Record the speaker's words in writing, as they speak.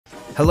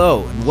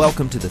Hello, and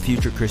welcome to the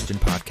Future Christian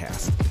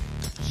Podcast,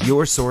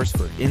 your source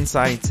for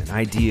insights and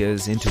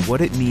ideas into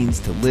what it means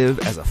to live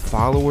as a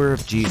follower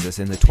of Jesus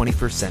in the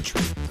 21st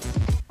century.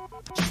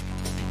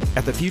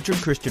 At the Future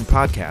Christian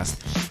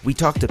Podcast, we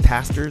talk to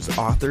pastors,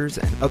 authors,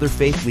 and other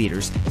faith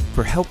leaders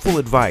for helpful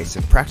advice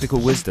and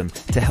practical wisdom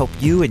to help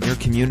you and your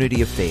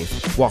community of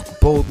faith walk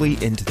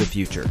boldly into the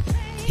future.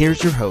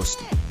 Here's your host,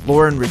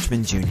 Lauren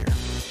Richmond Jr.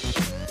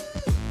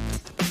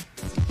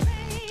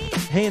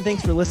 Hey, and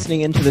thanks for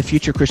listening into the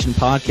Future Christian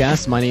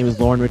Podcast. My name is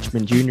Lauren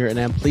Richmond Jr., and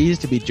I'm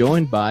pleased to be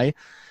joined by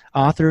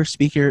author,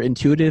 speaker,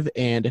 intuitive,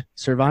 and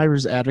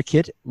survivor's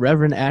advocate,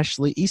 Reverend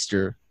Ashley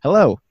Easter.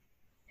 Hello.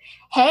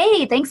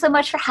 Hey, thanks so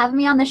much for having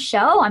me on the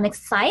show. I'm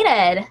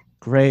excited.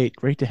 Great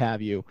to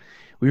have you.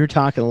 We were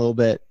talking a little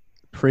bit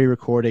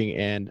pre-recording,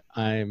 and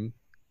I'm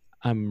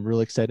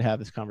really excited to have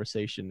this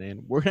conversation,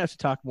 and we're going to have to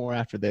talk more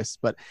after this.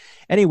 But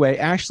anyway,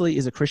 Ashley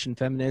is a Christian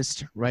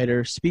feminist,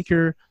 writer,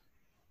 speaker,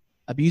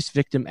 abuse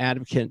victim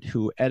advocate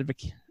who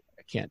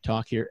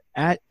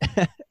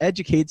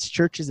educates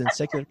churches and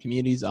secular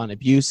communities on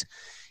abuse,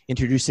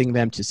 introducing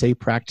them to safe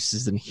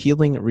practices and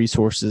healing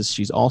resources.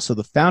 She's also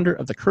the founder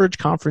of the Courage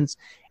Conference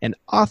and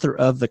author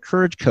of The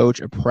Courage Coach,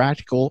 a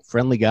practical,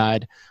 friendly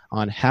guide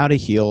on how to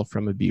heal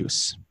from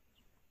abuse.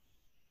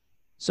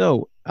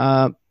 So,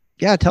 tell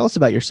us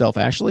about yourself,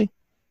 Ashley.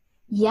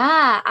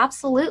 Yeah,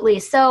 absolutely.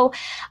 So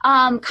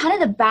kind of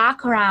the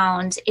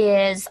background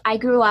is I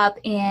grew up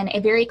in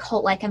a very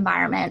cult-like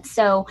environment.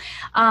 So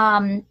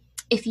are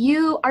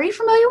you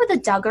familiar with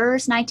the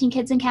Duggars, 19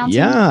 Kids and Counting?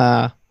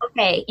 Yeah.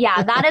 Okay.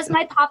 Yeah, that is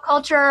my pop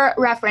culture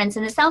reference.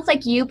 And it sounds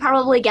like you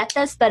probably get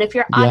this, but if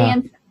your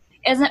audience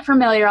isn't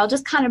familiar, I'll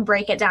just kind of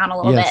break it down a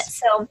little bit.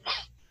 So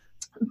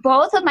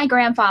both of my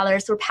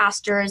grandfathers were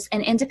pastors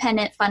in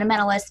independent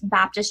fundamentalist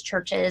Baptist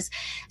churches.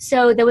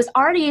 So there was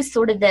already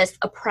sort of this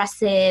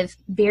oppressive,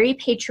 very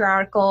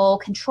patriarchal,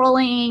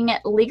 controlling,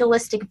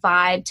 legalistic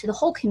vibe to the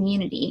whole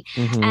community.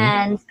 Mm-hmm.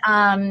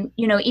 And,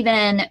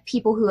 even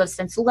people who have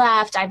since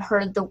left, I've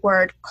heard the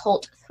word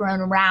cult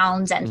thrown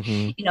around and,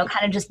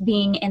 kind of just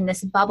being in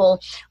this bubble.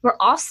 We're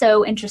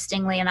also,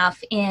 interestingly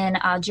enough, in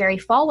Jerry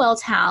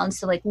Falwell town.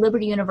 So like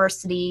Liberty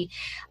University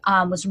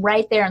was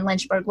right there in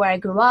Lynchburg where I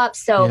grew up.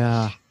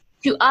 So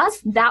to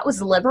us, that was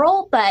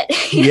liberal, but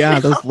they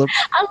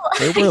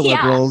were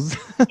liberals.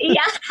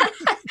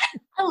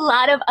 A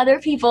lot of other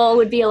people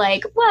would be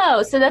like,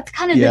 whoa. So that's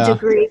kind of the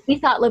degree. We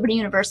thought Liberty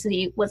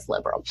University was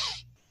liberal.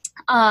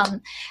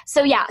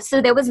 So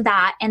there was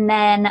that. And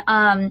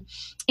then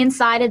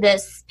inside of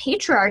this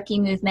patriarchy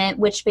movement,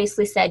 which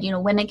basically said,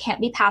 women can't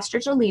be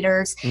pastors or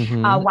leaders,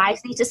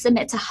 wives need to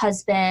submit to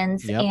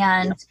husbands,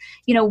 and,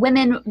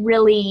 women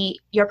really,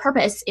 your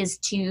purpose is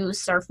to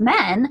serve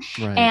men.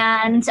 Right.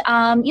 And,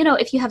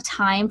 if you have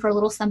time for a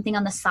little something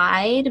on the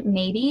side,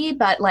 maybe,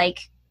 but like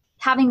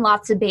having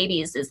lots of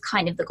babies is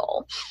kind of the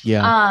goal.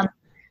 Yeah.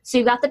 So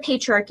you've got the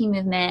patriarchy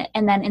movement,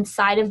 and then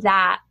inside of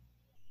that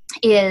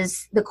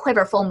is the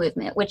Quiverful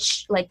movement,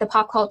 which like the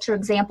pop culture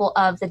example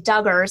of the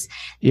Duggars.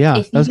 Yeah,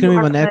 that was going to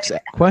be my next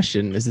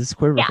question. Is this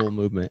Quiverful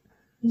movement?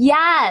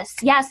 Yes,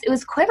 it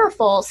was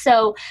Quiverful.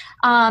 So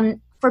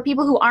for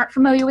people who aren't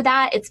familiar with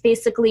that, it's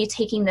basically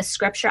taking the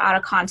scripture out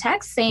of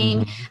context,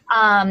 saying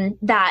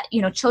that,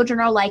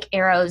 children are like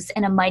arrows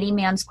in a mighty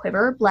man's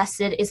quiver.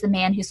 Blessed is the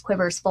man whose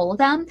quiver is full of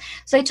them.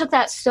 So they took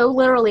that so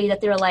literally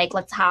that they were like,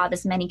 let's have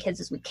as many kids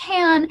as we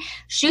can,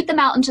 shoot them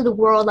out into the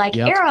world like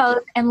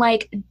arrows, and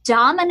like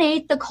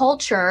dominate the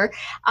culture,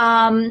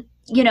 in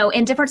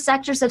different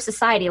sectors of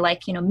society,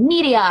 like,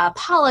 media,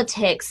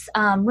 politics,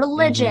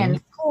 religion,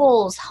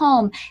 schools,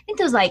 home. I think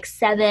there's like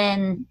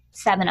seven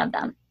of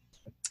them.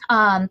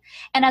 And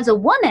as a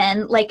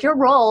woman, like your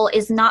role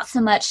is not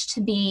so much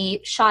to be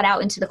shot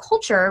out into the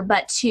culture,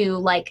 but to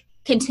like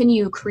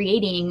continue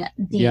creating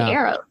the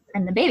arrows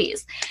and the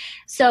babies.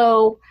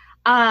 So,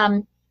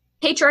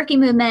 patriarchy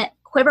movement,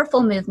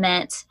 Quiverful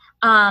movement.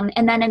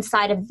 And then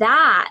inside of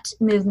that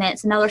movement,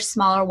 it's another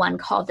smaller one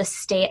called the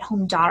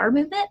stay-at-home daughter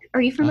movement.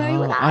 Are you familiar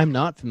with that? I'm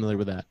not familiar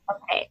with that.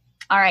 Okay.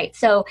 All right.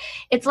 So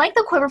it's like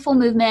the Quiverful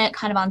movement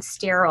kind of on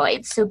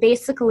steroids. So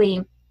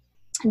basically,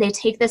 they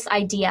take this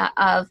idea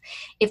of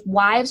if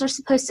wives are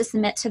supposed to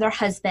submit to their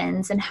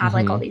husbands and have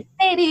like all these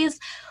babies,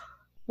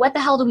 what the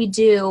hell do we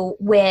do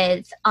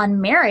with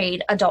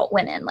unmarried adult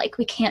women? Like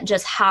we can't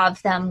just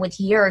have them with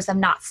years of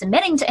not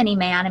submitting to any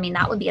man. I mean,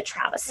 that would be a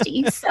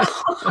travesty. So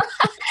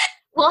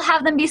we'll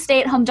have them be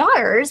stay-at-home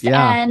daughters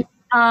and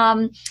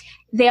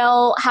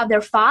they'll have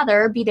their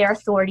father be their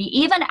authority,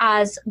 even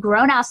as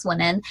grown-ass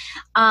women.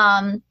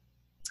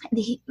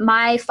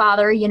 My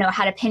father,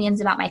 had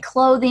opinions about my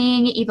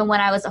clothing, even when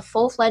I was a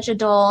full-fledged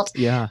adult.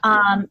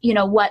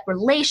 What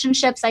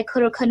relationships I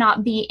could or could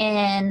not be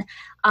in,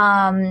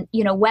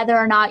 whether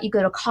or not you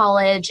go to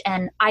college.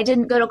 And I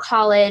didn't go to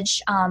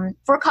college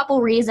for a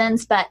couple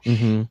reasons, but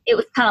it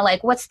was kind of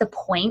like, what's the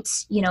point?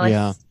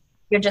 If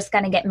you're just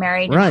going to get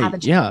married and have a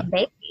child and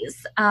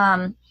babies.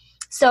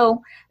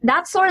 So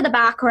that's sort of the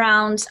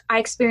background. I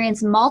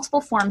experienced multiple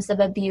forms of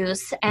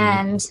abuse,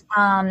 and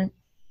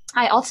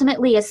I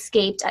ultimately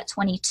escaped at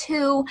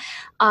 22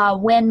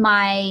 when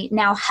my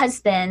now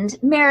husband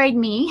married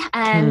me.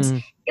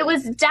 And it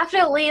was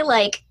definitely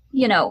like,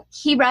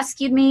 he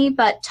rescued me,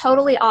 but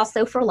totally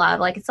also for love.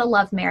 Like, it's a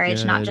love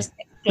marriage, not just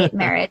a escape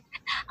marriage.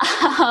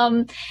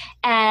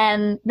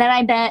 And then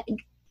I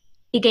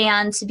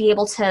began to be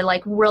able to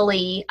like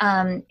really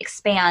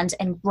expand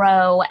and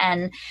grow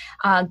and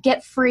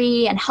get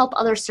free and help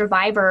other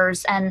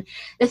survivors. And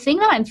the thing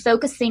that I'm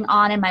focusing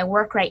on in my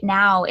work right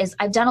now is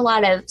I've done a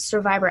lot of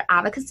survivor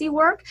advocacy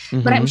work,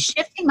 but I'm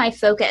shifting my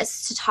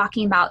focus to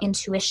talking about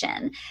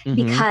intuition,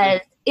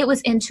 because it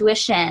was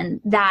intuition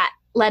that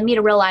led me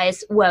to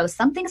realize, whoa,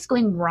 something's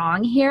going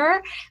wrong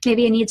here.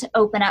 Maybe I need to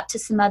open up to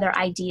some other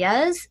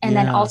ideas. And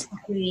then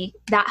ultimately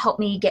that helped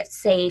me get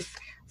safe,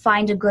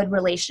 find a good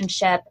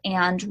relationship,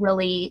 and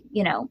really,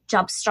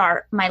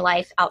 jumpstart my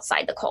life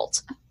outside the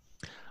cult.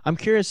 I'm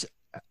curious,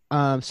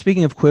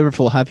 speaking of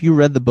Quiverful, have you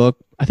read the book?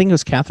 I think it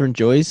was Catherine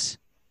Joyce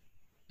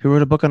who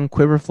wrote a book on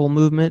Quiverful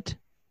movement.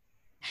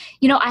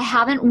 I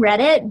haven't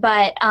read it,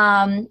 but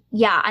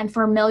I'm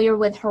familiar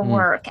with her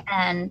work,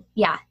 and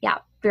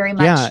very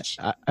much.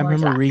 Yeah, I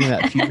remember reading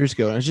that a few years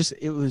ago, and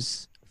it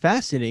was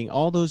fascinating.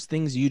 All those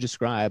things you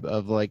describe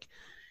of like,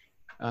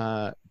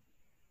 I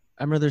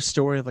remember there's a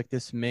story of like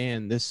this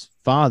man, this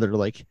father,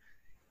 like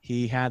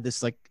he had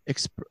this like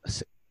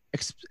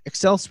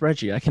Excel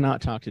spreadsheet. I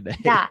cannot talk today.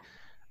 Yeah.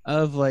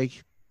 Of like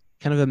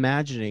kind of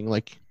imagining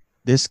like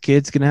this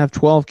kid's going to have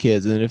 12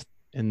 kids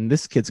and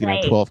this kid's going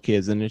to have 12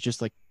 kids. And it's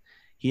just like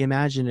he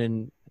imagined,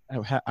 and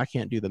I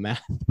can't do the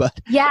math, but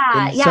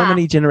so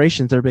many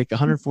generations, there are like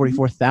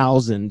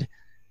 144,000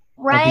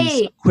 of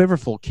these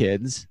Quiverful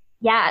kids.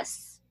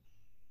 Yes.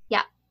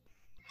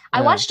 I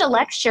watched a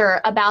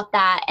lecture about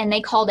that, and they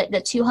called it the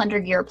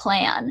 200-year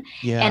plan.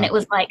 Yeah. And it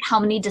was like,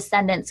 how many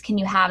descendants can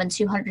you have in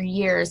 200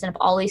 years? And if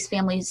all these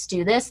families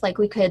do this, like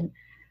we could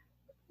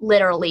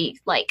literally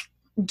like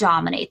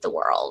dominate the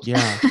world.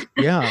 Yeah.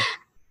 Yeah. I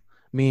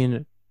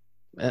mean,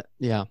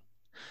 yeah.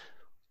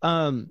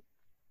 Tell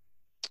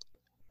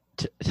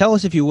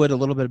us, if you would, a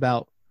little bit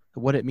about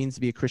what it means to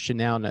be a Christian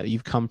now that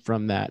you've come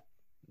from that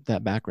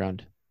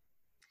background.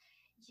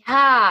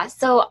 Yeah.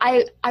 So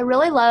I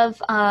really love,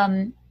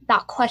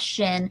 that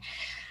question.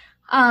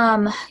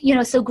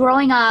 So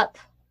growing up,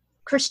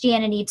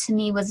 Christianity to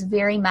me was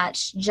very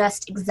much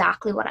just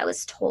exactly what I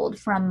was told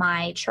from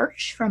my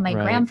church, from my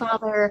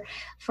grandfather,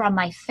 from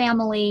my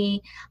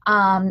family.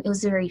 It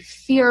was very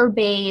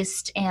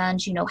fear-based,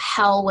 and,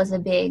 hell was a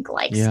big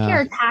like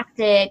scare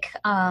tactic.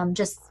 I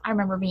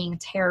remember being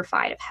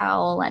terrified of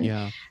hell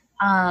and,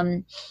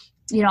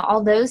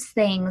 all those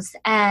things.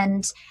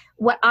 And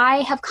what I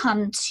have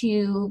come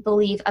to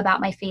believe about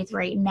my faith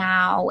right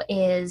now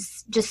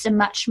is just a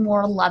much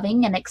more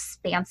loving and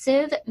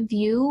expansive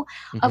view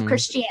of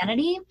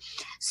Christianity.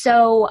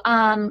 So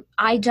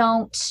I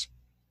don't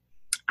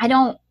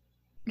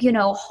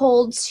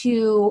hold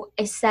to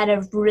a set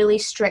of really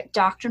strict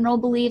doctrinal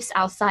beliefs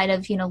outside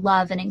of,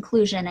 love and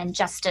inclusion and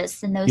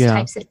justice and those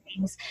types of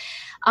things.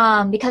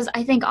 Because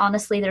I think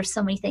honestly, there's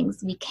so many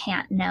things we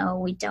can't know,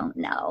 we don't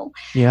know.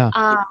 Yeah.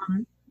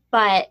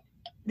 But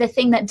the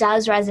thing that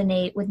does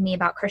resonate with me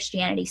about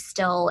Christianity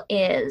still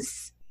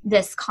is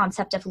this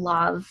concept of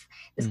love,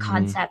 this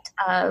concept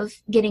of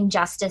getting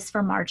justice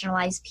for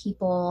marginalized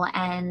people,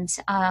 and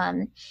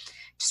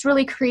just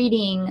really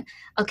creating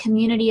a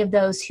community of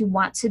those who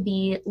want to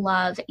be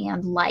love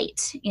and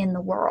light in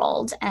the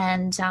world.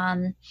 And,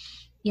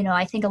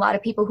 I think a lot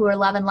of people who are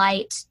love and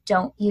light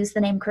don't use the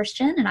name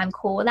Christian, and I'm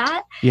cool with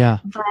that. Yeah.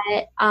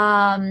 But,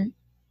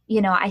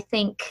 I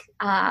think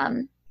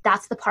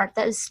that's the part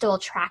that is still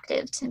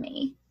attractive to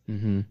me.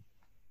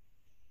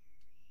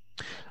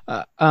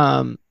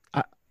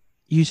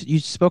 You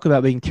spoke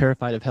about being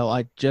terrified of hell.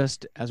 I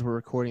just, as we're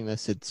recording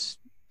this, it's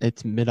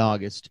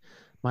mid-August.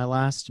 My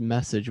last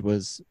message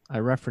was, I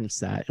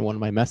referenced that in one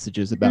of my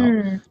messages about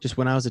just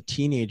when I was a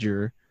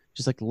teenager,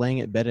 just like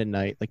laying at bed at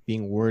night, like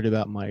being worried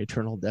about my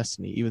eternal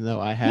destiny, even though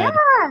I had,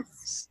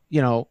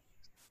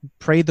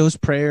 prayed those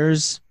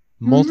prayers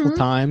multiple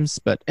times.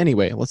 But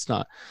anyway, let's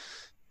not,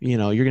 you're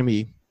going to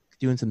be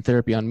doing some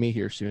therapy on me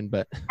here soon,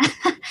 but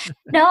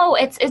no,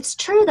 it's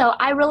true though.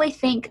 I really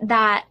think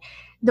that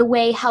the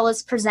way hell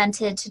is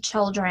presented to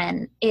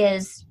children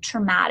is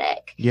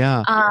traumatic.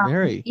 Yeah.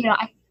 Very.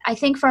 I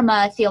think from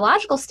a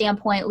theological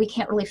standpoint, we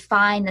can't really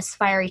find this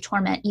fiery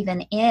torment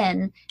even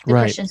in the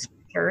Christian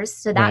scriptures.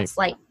 So that's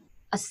like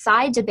a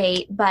side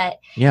debate, but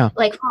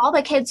like for all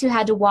the kids who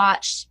had to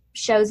watch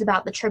shows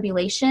about the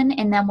tribulation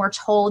and then were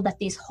told that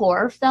these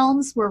horror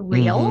films were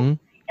real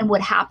and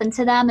would happen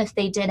to them if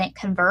they didn't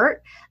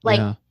convert,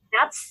 like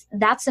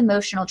that's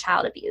emotional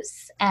child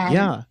abuse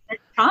and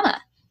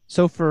trauma.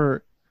 So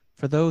for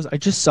those, I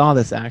just saw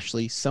this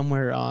actually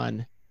somewhere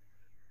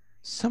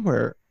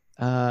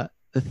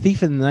the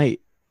Thief in the Night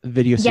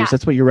video series.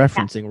 That's what you're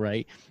referencing,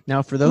 right?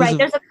 Now for those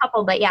there's a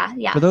couple, but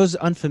for those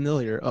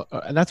unfamiliar,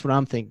 and that's what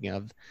I'm thinking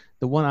of.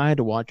 The one I had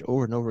to watch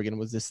over and over again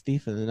was this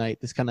Thief in the Night,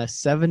 this kind of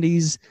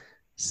 70s,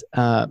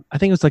 I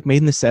think it was like made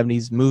in the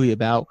 70s movie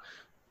about,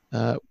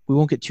 we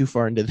won't get too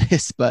far into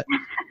this, but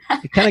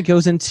it kind of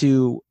goes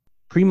into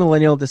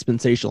premillennial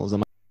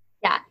dispensationalism.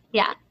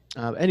 Yeah.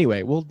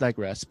 Anyway, we'll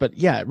digress. But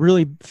yeah,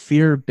 really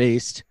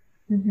fear-based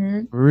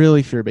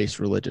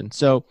religion.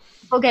 So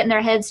people getting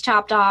their heads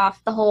chopped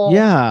off, the whole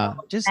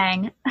just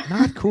thing.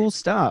 not cool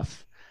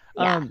stuff.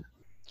 Yeah.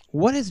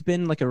 What has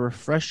been like a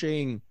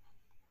refreshing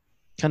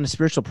kind of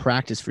spiritual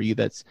practice for you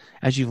that's,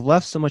 as you've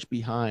left so much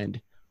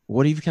behind,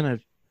 what have you kind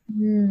of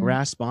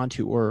grasped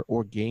onto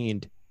or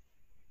gained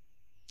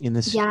in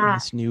this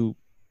new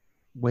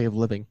way of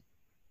living?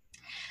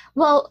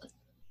 Well,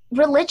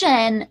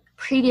 religion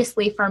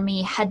previously for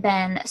me had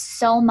been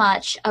so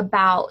much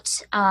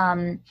about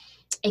a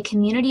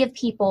community of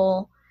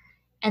people,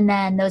 and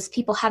then those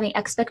people having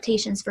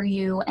expectations for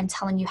you and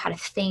telling you how to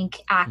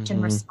think, act,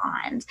 and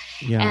respond.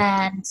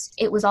 Yeah. And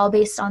it was all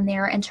based on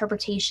their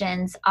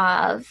interpretations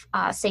of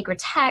sacred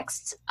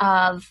texts,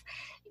 of,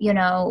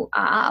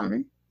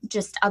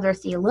 just other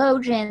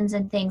theologians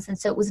and things. And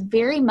so it was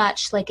very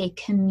much like a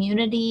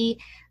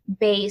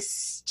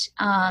community-based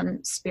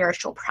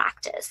spiritual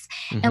practice.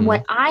 And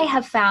what I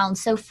have found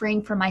so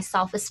freeing for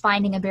myself is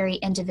finding a very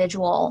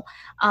individual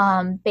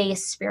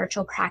based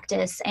spiritual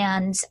practice,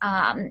 and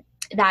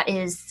that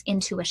is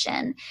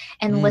intuition,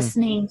 and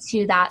listening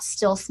to that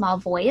still small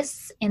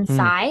voice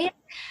inside,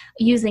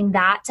 using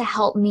that to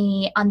help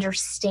me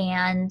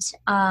understand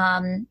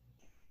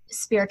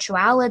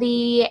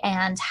spirituality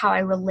and how I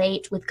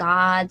relate with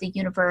God, the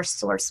universe,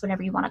 source,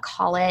 whatever you want to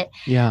call it.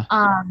 Yeah.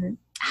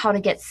 How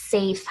to get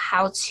safe,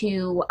 how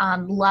to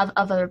love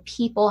other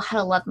people, how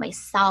to love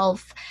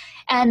myself.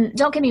 And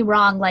don't get me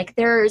wrong, like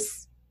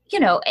there's,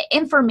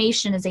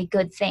 information is a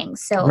good thing.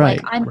 So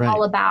I'm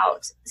all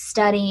about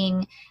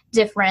studying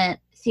different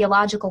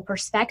theological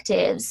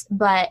perspectives,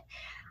 but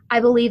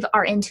I believe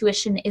our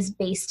intuition is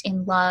based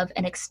in love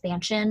and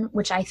expansion,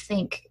 which I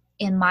think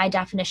in my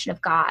definition of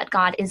God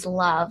is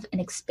love and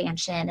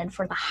expansion and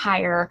for the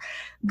higher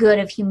good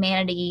of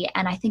humanity.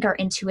 And I think our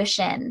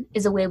intuition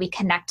is a way we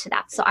connect to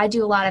that. So I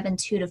do a lot of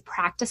intuitive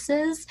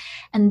practices,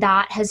 and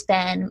that has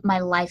been my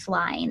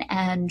lifeline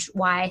and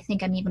why I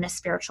think I'm even a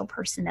spiritual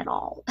person at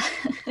all.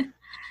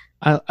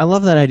 I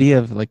love that idea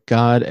of like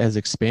God as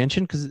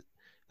expansion, because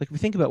like we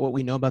think about what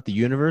we know about the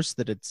universe,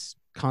 that it's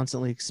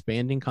constantly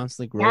expanding,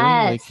 constantly growing.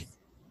 Yes. Like,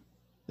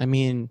 I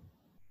mean,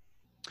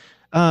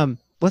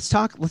 let's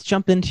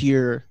jump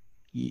into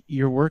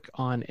your work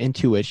on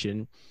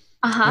intuition.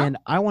 And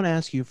I want to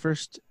ask you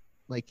first,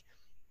 like,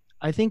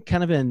 I think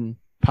kind of in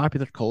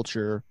popular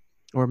culture,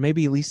 or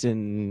maybe at least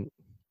in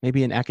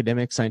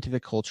academic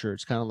scientific culture,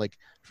 it's kind of like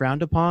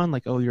frowned upon,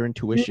 like, oh, your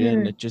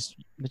intuition, it's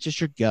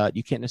just your gut.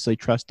 You can't necessarily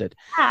trust it.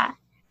 Yeah.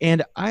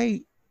 And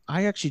I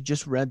actually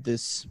just read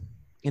this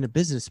in a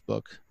business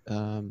book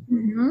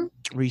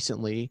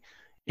recently,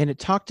 and it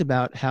talked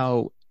about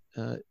how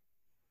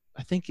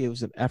I think it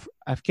was in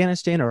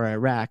Afghanistan or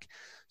Iraq,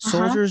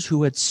 soldiers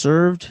who had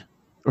served,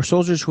 or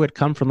soldiers who had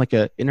come from like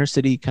a inner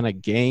city kind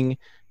of gang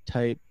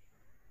type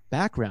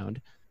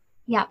background.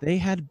 Yeah, they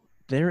had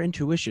their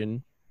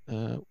intuition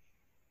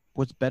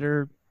was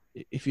better,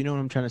 if you know what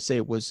I'm trying to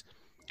say,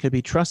 could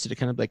be trusted to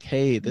kind of like,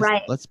 hey,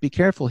 let's be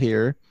careful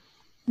here.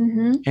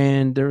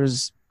 And there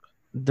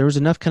was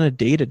enough kind of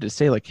data to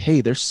say like,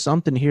 hey, there's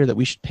something here that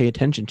we should pay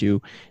attention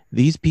to.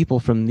 These people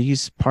from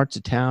these parts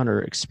of town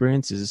or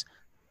experiences,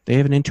 they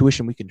have an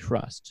intuition we can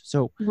trust.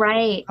 So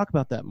talk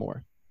about that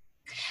more.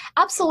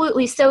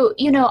 Absolutely. So,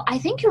 I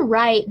think you're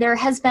right. There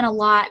has been a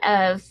lot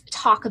of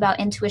talk about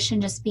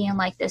intuition just being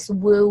like this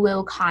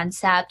woo-woo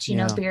concept,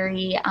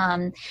 very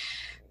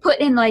put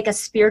in like a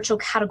spiritual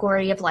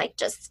category of like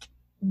just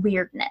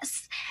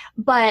weirdness.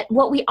 But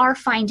what we are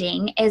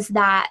finding is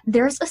that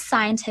there's a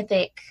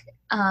scientific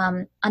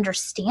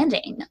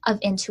understanding of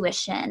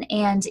intuition.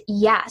 And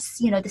yes,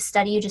 the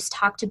study you just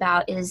talked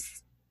about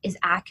is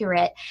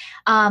accurate.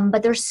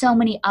 But there's so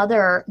many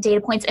other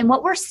data points. And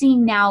what we're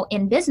seeing now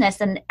in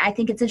business, and I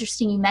think it's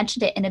interesting you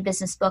mentioned it in a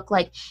business book,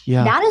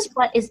 that is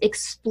what is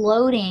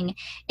exploding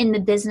in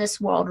the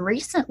business world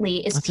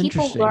recently, is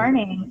people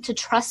learning to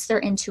trust their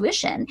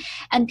intuition.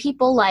 And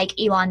people like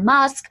Elon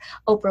Musk,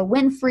 Oprah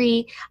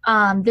Winfrey,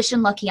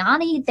 Vishen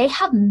Lakhiani, they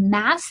have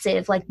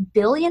massive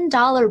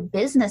billion-dollar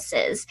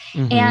businesses.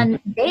 And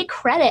they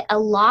credit a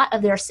lot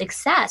of their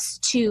success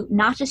to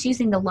not just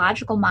using the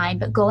logical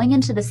mind, but going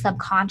into the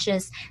subconscious,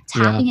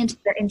 tapping into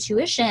their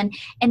intuition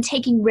and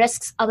taking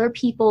risks other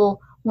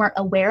people weren't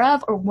aware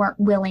of or weren't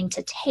willing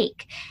to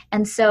take.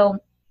 And so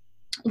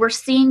we're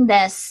seeing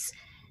this,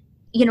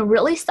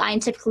 really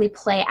scientifically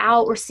play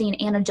out. We're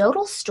seeing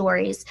anecdotal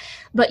stories,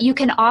 but you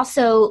can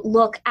also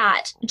look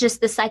at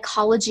just the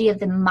psychology of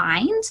the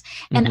mind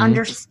and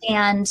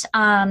understand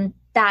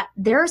that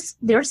there's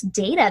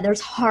data,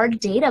 there's hard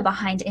data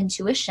behind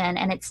intuition,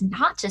 and it's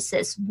not just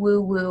this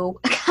woo-woo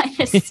kind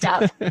of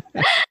stuff.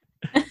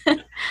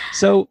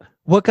 So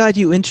what got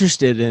you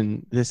interested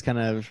in this kind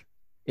of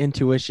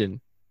intuition?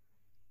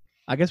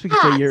 I guess we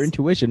could say your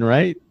intuition,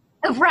 right?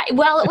 Right.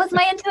 Well, it was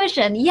my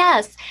intuition.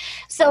 Yes.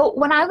 So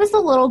when I was a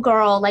little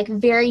girl, like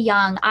very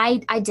young,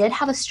 I did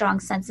have a strong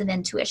sense of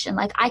intuition.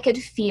 Like I could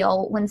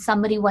feel when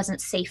somebody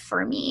wasn't safe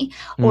for me,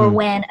 or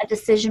when a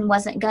decision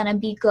wasn't going to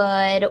be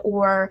good,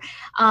 or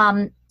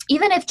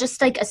even if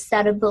just like a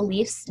set of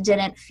beliefs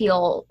didn't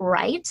feel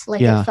right,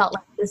 like it felt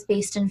like it was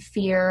based in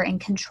fear and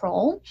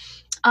control.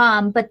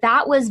 But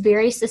that was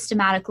very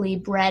systematically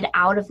bred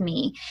out of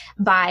me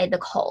by the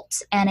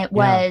cult. And it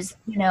was,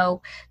 you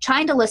know,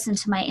 trying to listen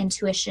to my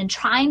intuition,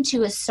 trying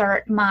to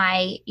assert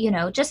my, you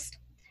know, just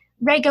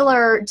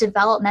regular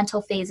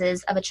developmental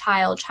phases of a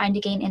child trying to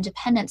gain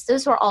independence.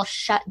 Those were all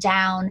shut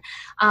down.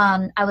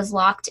 I was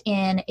locked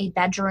in a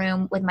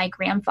bedroom with my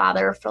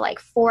grandfather for like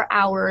 4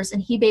 hours,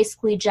 and he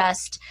basically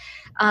just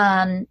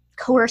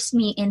coerced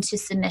me into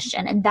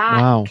submission. And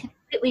that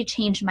completely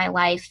changed my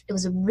life. It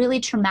was a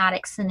really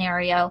traumatic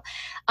scenario.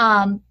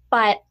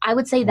 But I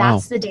would say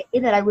that's the day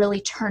that I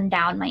really turned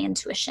down my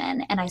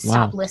intuition and I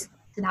stopped listening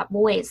to that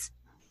voice.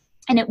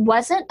 And it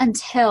wasn't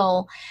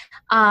until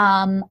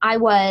I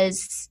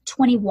was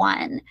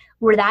 21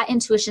 where that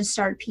intuition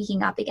started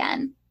peaking up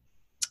again.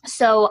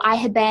 So I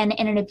had been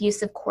in an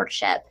abusive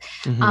courtship.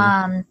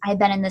 I had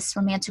been in this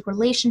romantic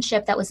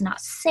relationship that was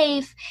not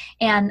safe.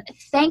 And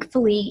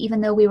thankfully,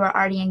 even though we were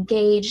already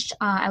engaged,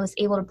 I was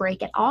able to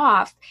break it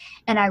off.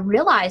 And I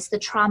realized the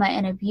trauma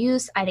and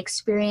abuse I'd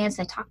experienced.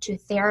 I talked to a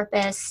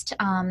therapist.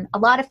 A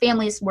lot of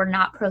families were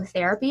not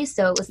pro-therapy,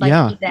 so it was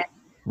like even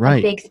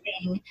a big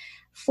thing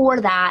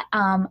for that.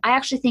 I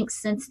actually think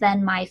since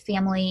then my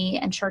family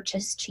and church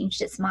has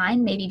changed its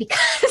mind, maybe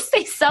because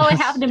they saw what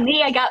happened to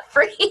me. I got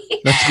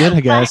free. That's good,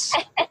 I guess.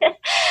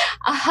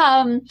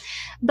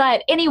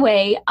 But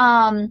anyway,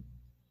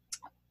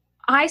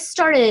 I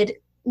started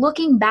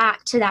looking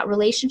back to that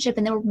relationship,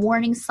 and there were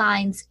warning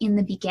signs in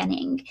the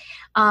beginning,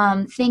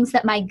 things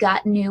that my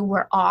gut knew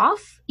were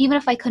off, even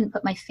if I couldn't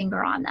put my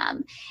finger on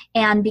them.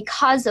 And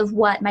because of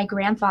what my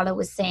grandfather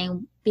was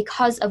saying,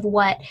 because of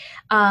what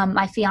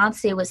my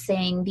fiance was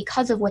saying,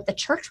 because of what the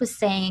church was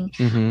saying,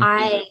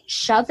 I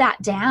shoved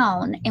that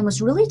down and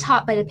was really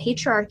taught by the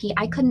patriarchy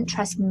I couldn't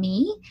trust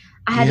me.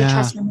 I had to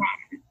trust men,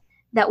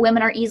 that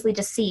women are easily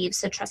deceived,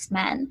 so trust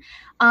men.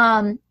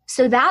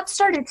 So that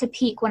started to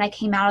peak when I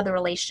came out of the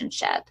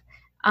relationship.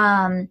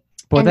 And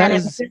then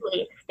it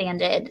really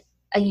expanded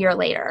a year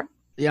later.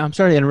 Yeah, I'm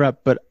sorry to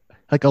interrupt, but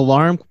like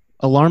alarm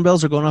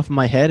bells are going off in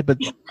my head, but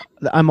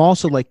I'm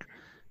also like,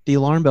 the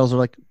alarm bells are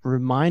like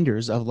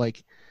reminders of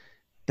like,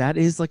 that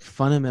is like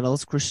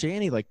fundamentalist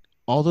Christianity. Like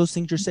all those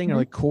things you're saying are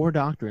like core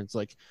doctrines.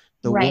 Like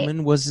the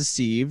woman was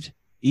deceived,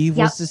 Eve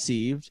was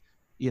deceived,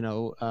 you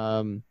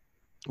know,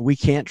 we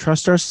can't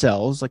trust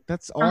ourselves. Like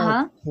that's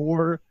all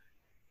core.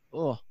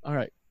 Oh, all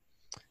right.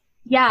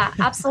 Yeah,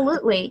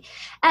 absolutely.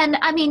 And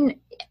I mean,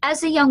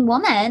 as a young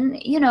woman,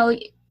 you know,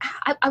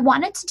 I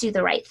wanted to do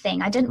the right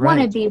thing. I didn't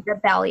want to be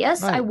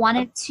rebellious. I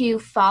wanted to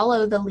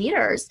follow the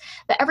leaders.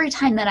 But every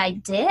time that I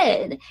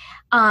did,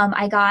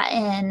 I got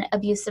in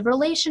abusive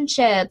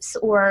relationships,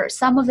 or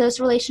some of those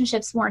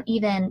relationships weren't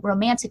even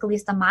romantic, at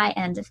least on my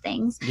end of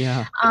things.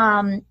 Yeah.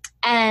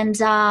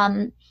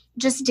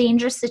 Just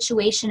dangerous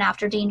situation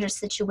after dangerous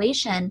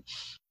situation.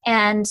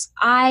 And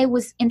I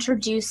was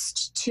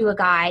introduced to a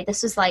guy.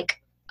 This was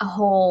like a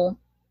whole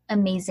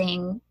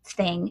amazing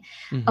thing.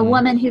 A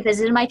woman who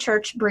visited my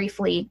church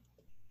briefly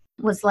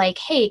was like,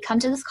 hey, come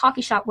to this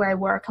coffee shop where I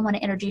work. I want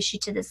to introduce you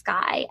to this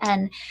guy.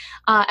 And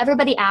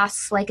everybody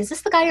asks, like, is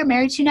this the guy you're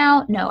married to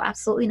now? No,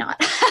 absolutely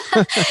not.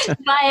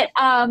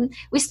 But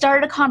we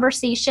started a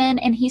conversation,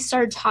 and he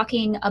started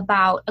talking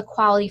about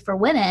equality for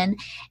women.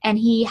 And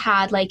he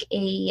had like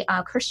a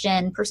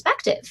Christian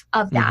perspective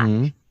of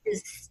that.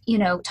 Is, you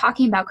know,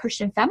 talking about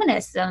Christian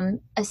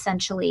feminism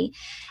essentially.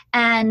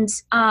 And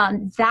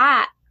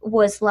that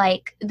was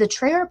like the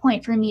trigger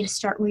point for me to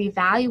start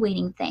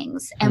reevaluating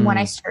things. And when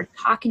I started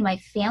talking to my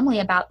family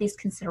about these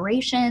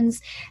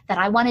considerations, that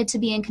I wanted to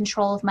be in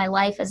control of my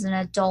life as an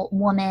adult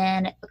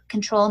woman,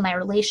 control of my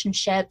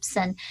relationships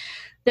and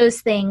those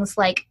things,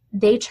 like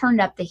they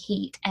turned up the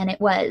heat, and it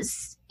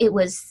was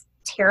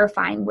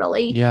terrifying,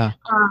 really. Yeah.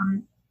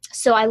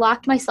 So I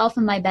locked myself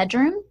in my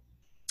bedroom.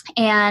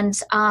 And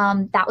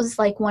that was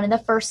like one of the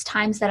first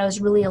times that I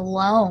was really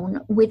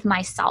alone with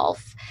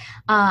myself.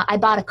 I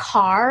bought a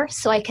car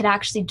so I could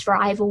actually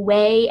drive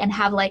away and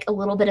have like a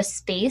little bit of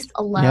space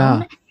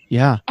alone.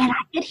 Yeah. And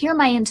I could hear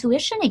my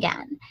intuition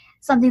again.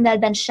 Something that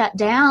had been shut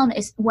down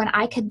is when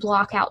I could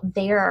block out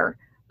their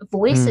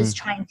voices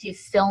trying to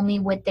fill me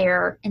with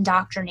their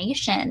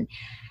indoctrination.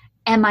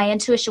 And my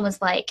intuition was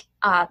like,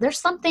 there's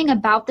something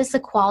about this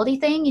equality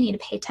thing you need to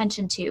pay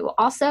attention to.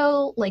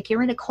 Also, like,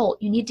 you're in a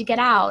cult, you need to get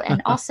out.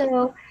 And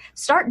also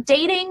start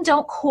dating,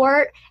 don't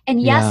court.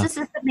 And yes, this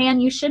is the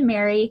man you should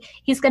marry.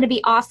 He's going to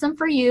be awesome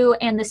for you.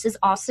 And this is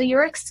also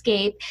your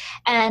escape.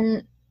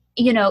 And,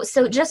 you know,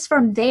 so just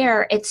from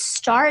there, it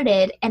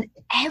started. And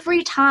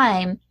every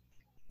time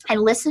I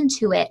listened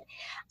to it,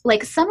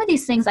 like some of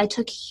these things I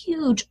took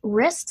huge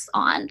risks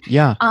on.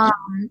 Yeah.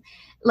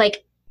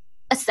 Like,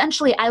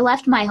 essentially I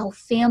left my whole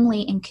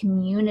family and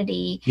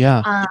community.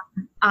 Yeah.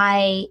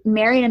 I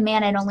married a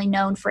man I'd only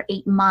known for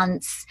 8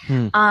 months.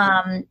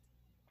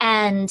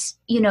 And,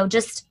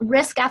 just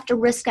risk after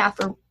risk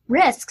after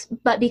risk.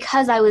 But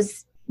because I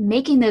was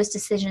making those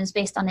decisions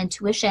based on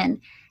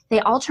intuition, they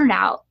all turned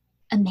out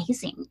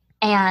amazing.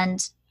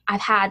 And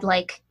I've had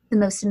like the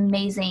most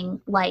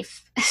amazing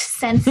life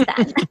since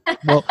then.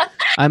 Well,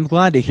 I'm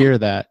glad to hear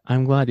that.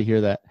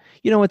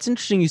 It's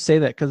interesting you say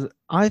that, because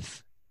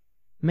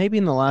maybe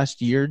in the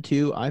last year or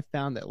two, I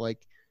found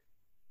that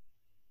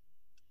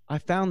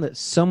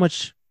so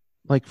much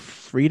like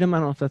freedom, I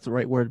don't know if that's the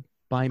right word,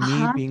 by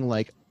me being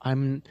like,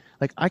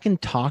 I can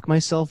talk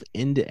myself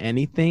into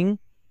anything.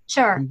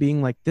 Sure. And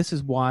being like, this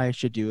is why I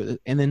should do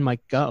it. And then my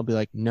gut will be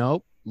like,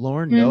 nope,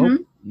 Lauren,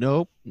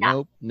 nope.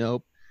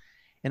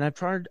 And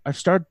I've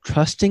started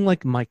trusting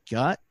like my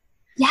gut.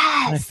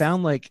 Yes. And I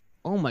found like,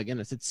 oh my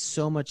goodness, it's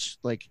so much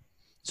like,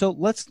 so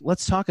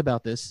let's talk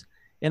about this.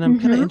 And I'm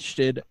kind of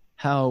interested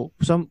talk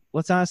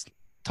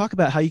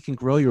about how you can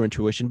grow your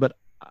intuition, but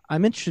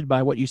I'm interested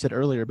by what you said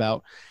earlier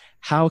about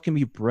how it can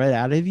be bred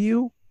out of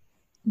you.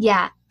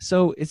 Yeah.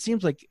 So it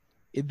seems like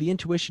the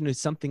intuition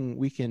is something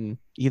we can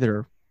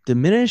either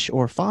diminish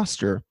or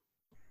foster.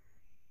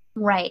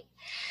 Right.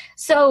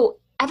 So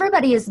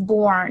everybody is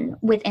born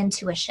with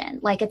intuition.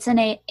 Like it's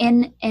an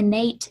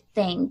innate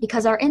thing,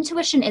 because our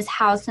intuition is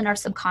housed in our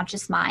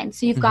subconscious mind.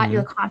 So you've got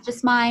your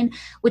conscious mind,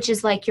 which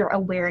is like your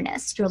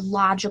awareness, your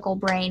logical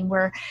brain,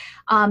 where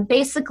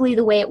basically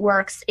the way it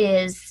works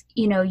is,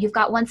 you've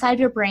got one side of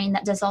your brain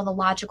that does all the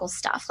logical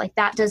stuff, like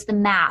that does the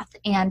math.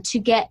 And to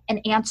get an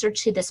answer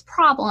to this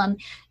problem,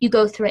 you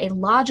go through a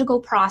logical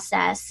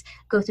process,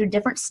 go through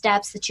different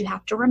steps that you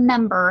have to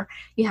remember.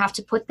 You have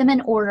to put them in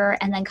order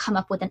and then come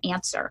up with an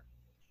answer.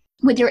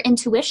 With your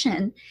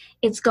intuition,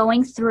 it's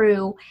going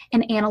through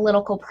an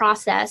analytical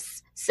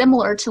process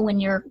similar to when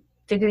you're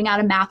figuring out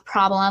a math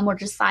problem or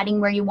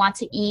deciding where you want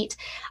to eat.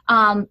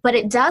 But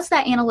it does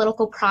that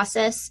analytical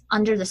process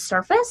under the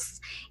surface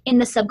in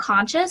the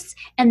subconscious,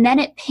 and then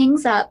it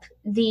pings up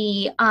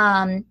the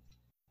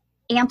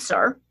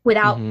answer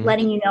without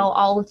letting you know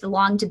all of the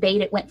long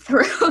debate it went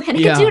through. And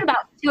it can do it in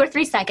about 2 or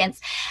 3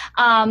 seconds.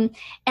 And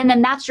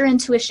then that's your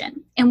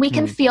intuition. And we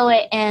can feel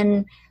it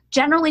in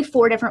generally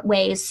 4 different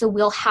ways. So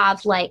we'll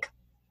have like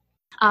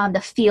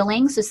the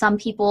feeling. So some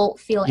people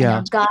feel in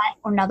their gut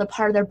or another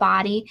part of their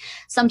body.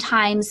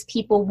 Sometimes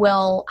people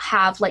will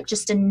have like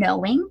just a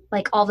knowing,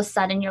 like all of a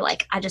sudden you're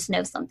like, I just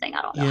know something.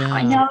 I don't know how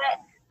I know it,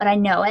 but I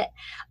know it.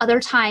 Other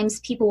times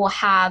people will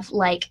have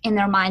like in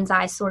their mind's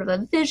eye sort of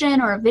a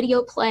vision or a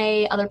video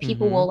play. Other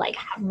people will like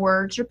have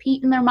words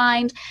repeat in their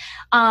mind.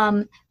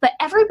 But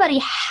everybody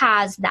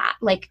has that.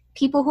 Like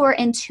people who are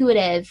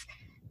intuitive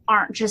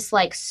aren't just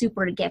like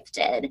super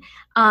gifted.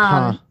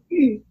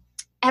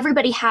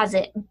 Everybody has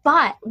it.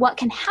 But what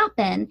can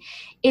happen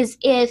is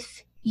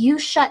if you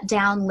shut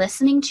down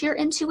listening to your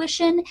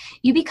intuition,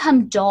 you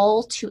become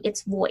dull to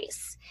its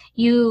voice.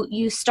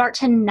 You start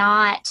to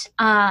not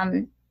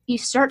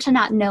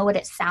know what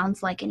it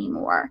sounds like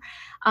anymore.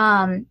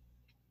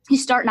 You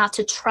start not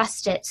to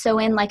trust it. So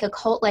in like a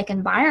cult-like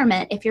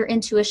environment, if your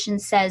intuition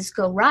says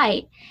go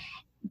right,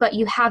 but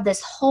you have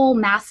this whole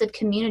massive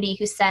community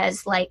who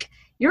says like,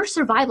 your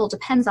survival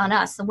depends on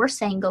us, and we're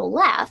saying go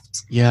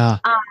left,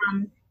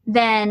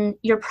 then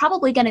you're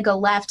probably going to go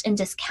left and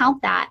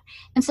discount that.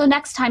 And so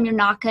next time you're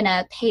not going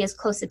to pay as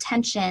close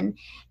attention,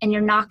 and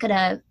you're not going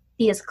to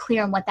be as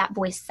clear on what that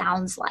voice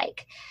sounds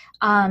like.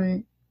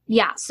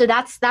 So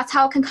that's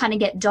how it can kind of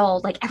get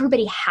dulled. Like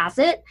everybody has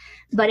it,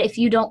 but if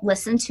you don't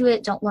listen to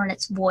it, don't learn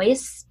its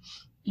voice,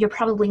 you're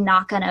probably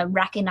not going to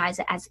recognize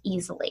it as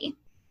easily.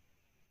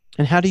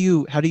 And how do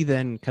you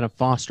then kind of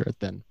foster it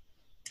then?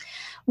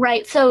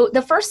 Right. So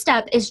the first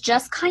step is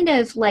just kind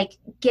of like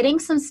getting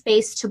some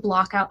space to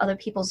block out other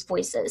people's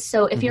voices.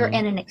 So if you're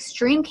in an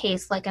extreme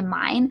case like in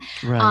mine,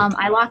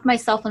 I locked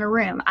myself in a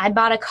room. I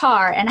bought a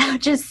car and I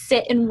would just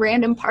sit in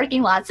random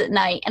parking lots at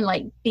night and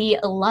like be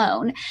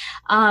alone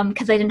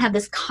because I didn't have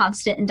this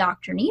constant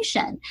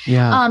indoctrination.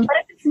 But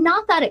if it's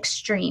not that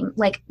extreme,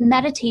 like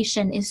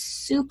meditation is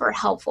super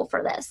helpful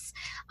for this.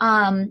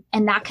 And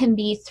that can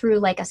be through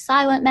like a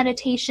silent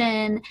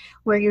meditation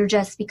where you're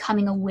just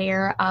becoming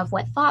aware of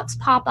what thoughts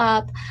pop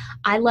up.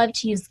 I love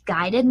to use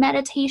guided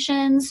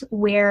meditations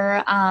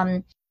where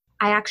I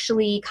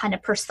actually kind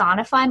of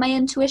personify my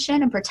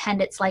intuition and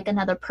pretend it's like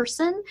another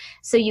person.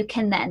 So you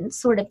can then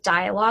sort of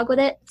dialogue with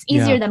it. It's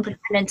easier than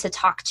pretending to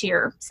talk to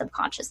your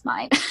subconscious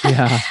mind.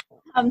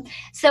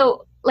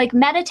 So like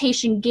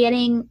meditation,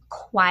 getting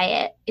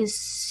quiet is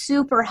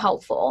super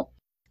helpful.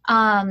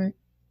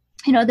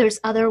 There's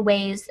other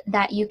ways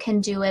that you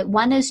can do it.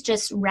 One is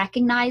just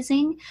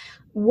recognizing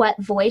what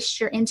voice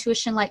your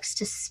intuition likes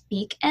to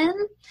speak in.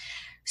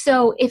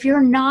 So if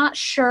you're not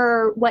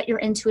sure what your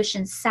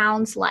intuition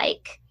sounds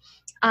like,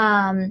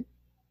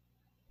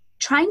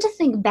 trying to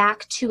think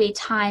back to a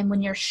time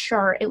when you're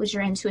sure it was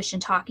your intuition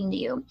talking to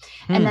you.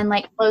 And then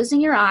like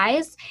closing your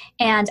eyes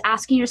and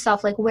asking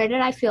yourself, like, where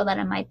did I feel that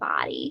in my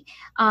body?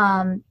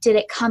 Did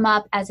it come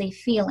up as a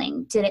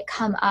feeling? Did it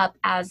come up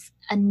as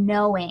a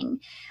knowing?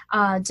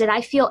 Did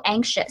I feel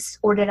anxious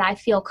or did I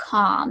feel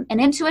calm?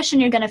 And intuition,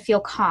 you're going to feel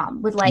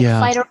calm. With like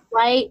fight or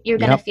flight, you're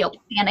going to feel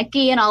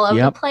panicky and all over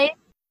the place.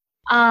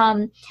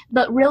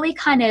 But really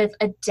kind of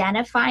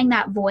identifying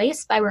that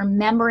voice by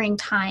remembering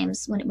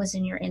times when it was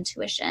in your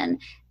intuition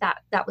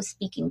that was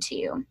speaking to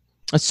you.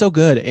 That's so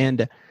good.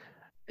 And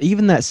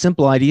even that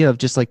simple idea of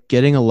just like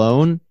getting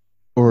alone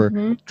or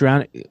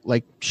drowning,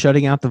 like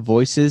shutting out the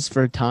voices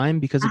for a time,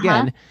 because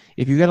again,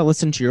 if you got to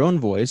listen to your own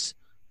voice,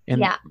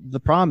 and the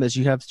problem is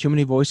you have too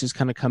many voices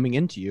kind of coming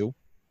into you.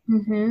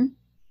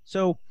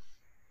 So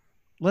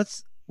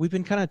we've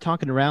been kind of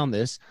talking around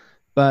this,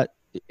 but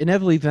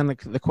inevitably then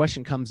the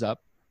question comes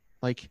up,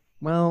 like,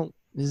 well,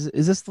 is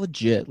this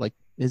legit? Like,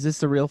 is this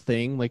the real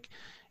thing? Like,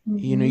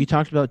 you know, you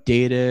talked about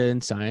data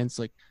and science.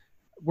 Like,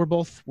 we're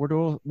both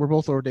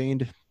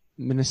ordained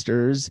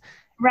ministers,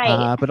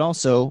 right? But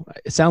also,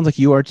 it sounds like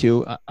you are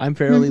too. I'm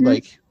fairly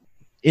like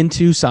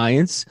into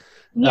science.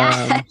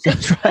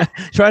 So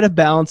try to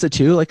balance it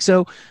too. Like,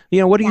 so,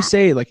 you know, what do you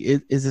say? Like,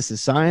 is this a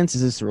science?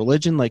 Is this a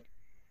religion? Like,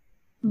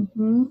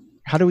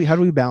 how do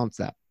we balance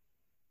that?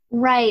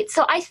 Right.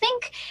 So I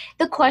think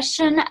the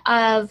question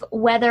of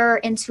whether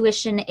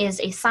intuition is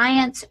a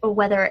science or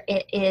whether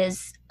it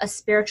is a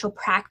spiritual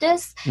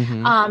practice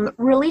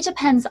really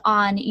depends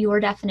on your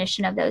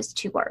definition of those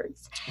two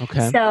words.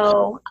 Okay.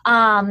 So,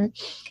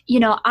 you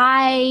know,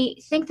 I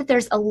think that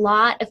there's a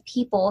lot of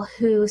people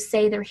who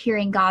say they're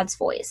hearing God's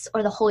voice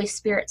or the Holy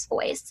Spirit's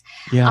voice.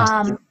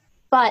 Yeah.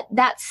 But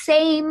that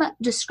same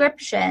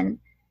description,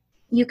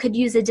 you could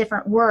use a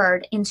different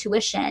word,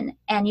 intuition,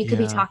 and you could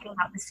be talking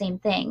about the same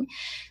thing.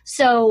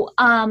 So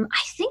I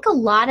think a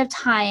lot of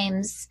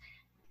times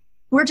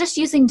we're just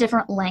using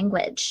different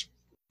language.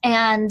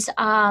 And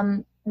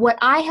what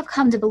I have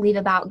come to believe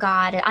about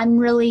God,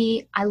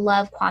 I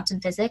love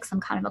quantum physics.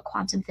 I'm kind of a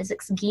quantum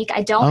physics geek.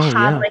 I don't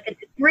have like a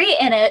degree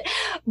in it,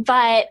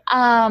 but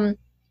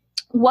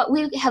what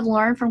we have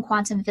learned from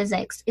quantum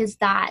physics is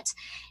that,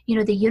 you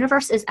know, the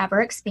universe is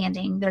ever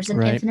expanding. There's an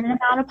infinite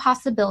amount of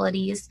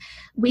possibilities.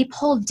 We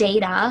pull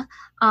data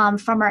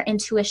from our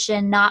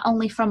intuition, not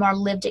only from our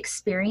lived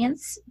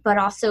experience, but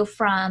also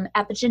from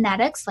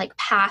epigenetics, like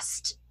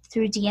passed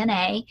through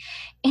DNA.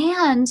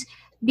 And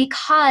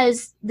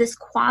because this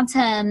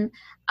quantum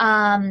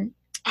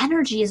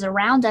energy is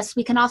around us,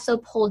 we can also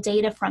pull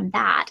data from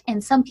that.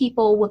 And some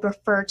people would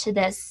refer to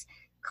this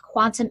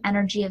quantum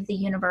energy of the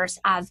universe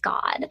as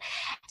God.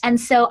 And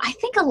so I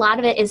think a lot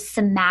of it is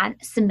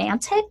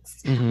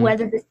semantics,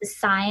 whether this is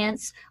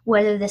science,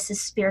 whether this is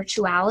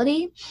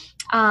spirituality.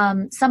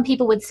 Some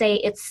people would say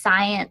it's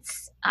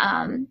science,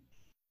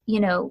 you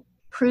know,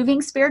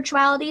 proving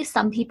spirituality.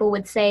 Some people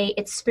would say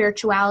it's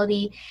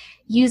spirituality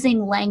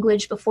using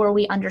language before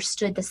we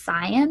understood the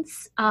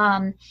science.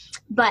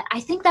 But I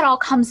think that all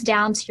comes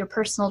down to your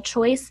personal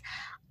choice.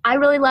 I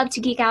really love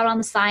to geek out on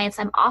the science.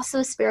 I'm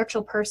also a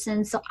spiritual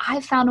person, so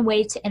I've found a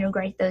way to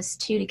integrate those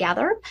two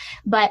together.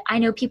 But I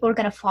know people are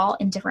going to fall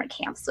in different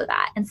camps with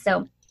that. And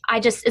so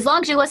as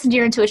long as you listen to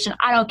your intuition,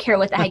 I don't care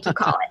what the heck you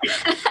call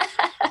it.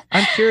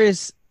 I'm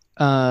curious,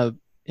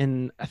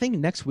 and I think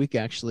next week,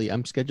 actually,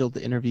 I'm scheduled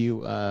to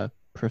interview a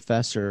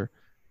professor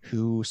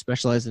who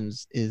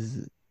specializes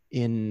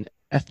in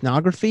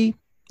ethnography.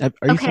 Are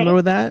you familiar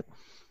with that?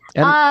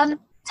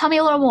 Tell me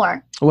a little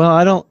more. Well,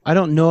 I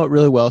don't know it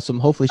really well, so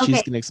hopefully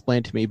she's going to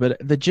explain to me. But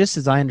the gist,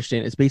 as I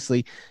understand it, is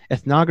basically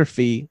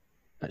ethnography.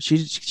 She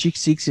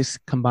seeks to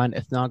combine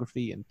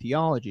ethnography and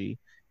theology.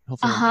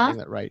 Hopefully I'm saying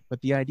that right.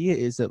 But the idea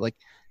is that like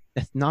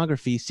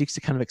ethnography seeks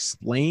to kind of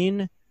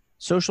explain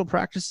social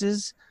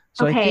practices.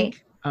 So I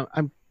think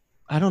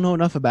I don't know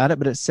enough about it,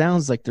 but it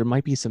sounds like there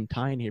might be some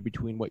tie in here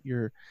between what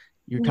you're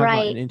talking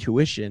about and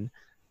intuition.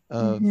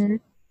 Because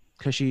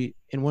she,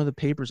 in one of the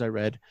papers I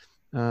read,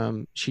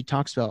 she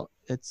talks about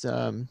it's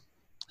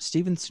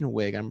Stevenson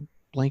Wig. I'm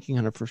blanking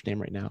on her first name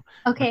right now.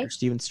 Okay.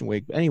 Stevenson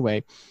Wig. But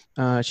anyway,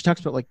 she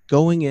talks about like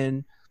going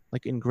in,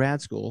 like in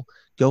grad school,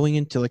 going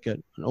into like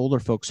an older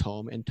folks'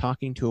 home and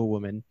talking to a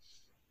woman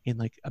and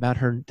like about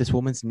this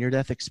woman's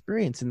near-death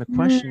experience. And the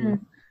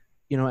question,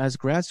 you know, as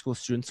grad school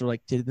students are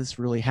like, did this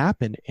really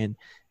happen? And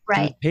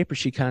in the paper,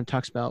 she kind of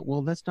talks about,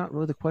 well, that's not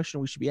really the question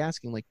we should be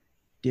asking. Like,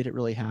 did it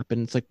really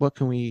happen? It's like, what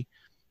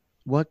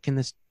can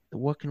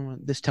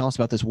this tell us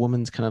about this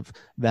woman's kind of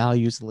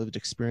values and lived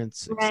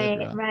experience,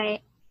 etc.?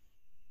 Right.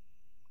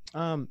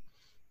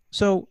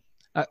 So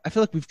I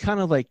feel like we've kind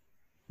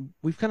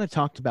of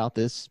talked about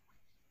this,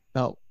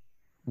 about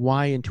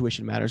why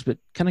intuition matters, but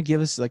kind of give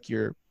us like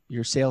your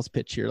sales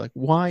pitch here, like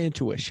why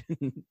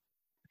intuition?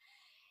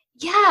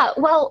 Yeah,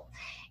 well,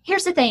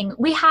 here's the thing.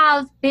 We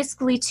have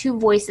basically two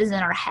voices in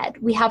our head.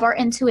 We have our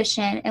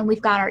intuition and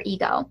we've got our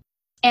ego.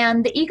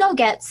 And the ego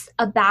gets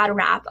a bad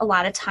rap a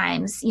lot of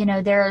times. You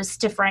know, there's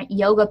different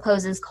yoga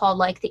poses called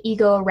like the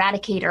ego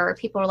eradicator.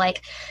 People are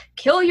like,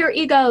 kill your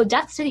ego,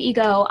 death to the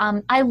ego.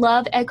 I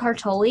love Eckhart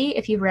Tolle,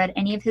 if you've read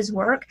any of his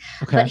work,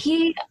 but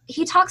he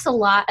talks a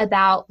lot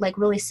about like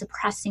really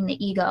suppressing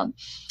the ego.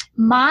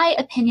 My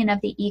opinion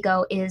of the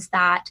ego is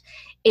that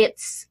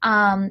it's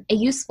a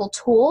useful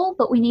tool,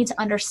 but we need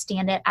to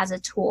understand it as a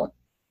tool.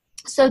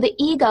 So the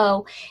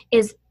ego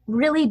is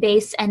really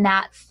based in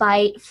that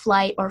fight,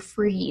 flight, or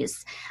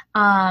freeze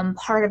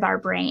part of our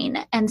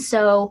brain. And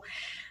so,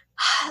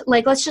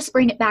 like, let's just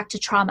bring it back to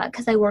trauma,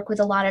 because I work with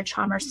a lot of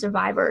trauma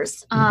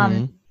survivors.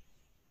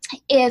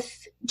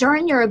 If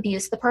during your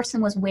abuse, the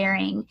person was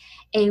wearing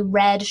a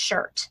red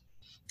shirt,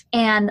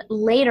 and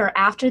later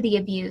after the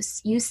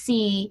abuse, you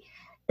see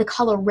the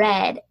color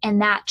red,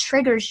 and that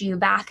triggers you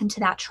back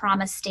into that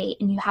trauma state,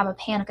 and you have a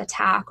panic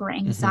attack or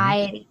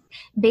anxiety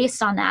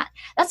based on that.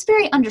 That's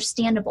very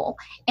understandable.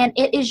 And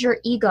it is your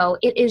ego.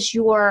 It is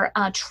your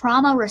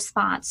trauma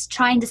response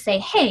trying to say,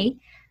 hey,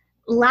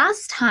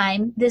 last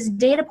time this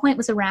data point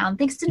was around,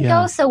 things didn't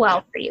go so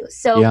well for you.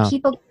 So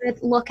keep a good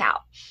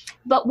lookout.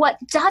 But what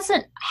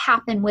doesn't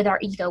happen with our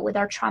ego, with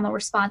our trauma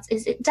response,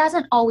 is it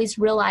doesn't always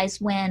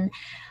realize when,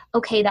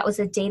 okay, that was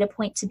a data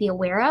point to be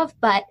aware of.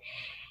 But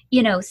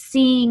you know,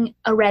 seeing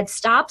a red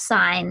stop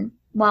sign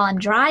while I'm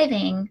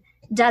driving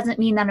doesn't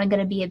mean that I'm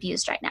going to be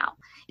abused right now.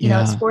 You know,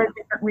 it's for a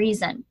different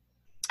reason.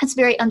 It's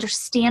very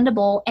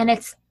understandable. And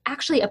it's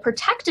actually a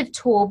protective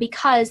tool,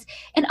 because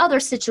in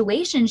other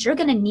situations, you're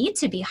going to need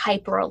to be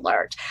hyper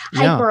alert,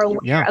 hyper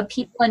aware of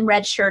people in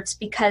red shirts,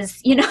 because,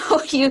 you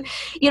know, you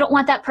don't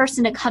want that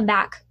person to come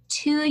back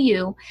to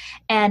you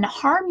and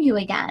harm you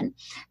again.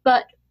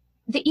 But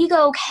the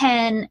ego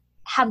can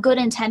have good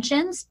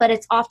intentions, but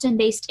it's often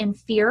based in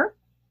fear.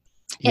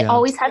 It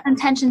always has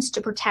intentions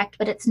to protect,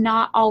 but it's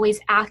not always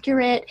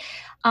accurate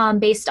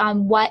based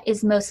on what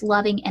is most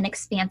loving and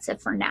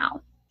expansive for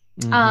now.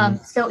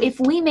 So if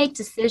we make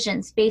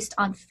decisions based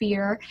on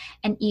fear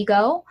and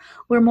ego,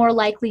 we're more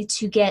likely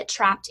to get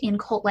trapped in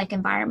cult-like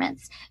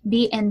environments,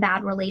 be in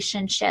bad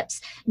relationships,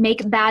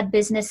 make bad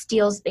business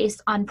deals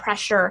based on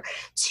pressure,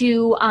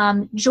 to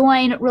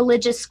join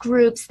religious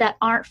groups that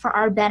aren't for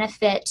our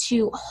benefit,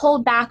 to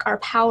hold back our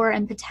power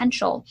and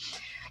potential.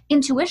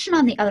 Intuition,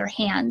 on the other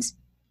hand,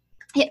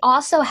 it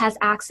also has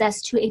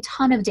access to a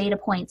ton of data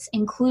points,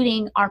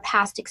 including our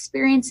past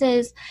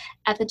experiences,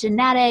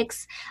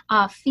 epigenetics,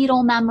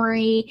 fetal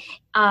memory,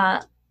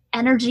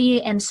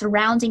 energy and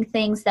surrounding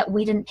things that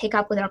we didn't pick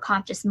up with our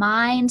conscious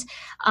mind.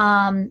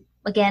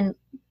 Again,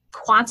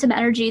 quantum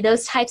energy,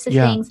 those types of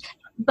things.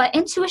 But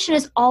intuition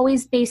is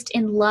always based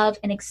in love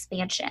and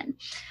expansion.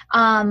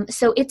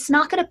 So it's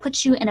not going to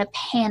put you in a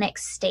panic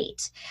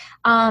state.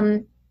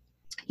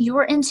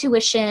 Your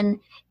intuition,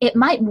 it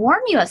might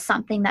warn you of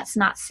something that's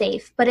not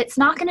safe, but it's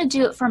not going to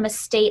do it from a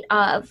state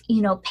of,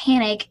 you know,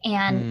 panic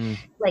and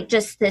like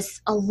just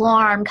this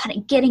alarm kind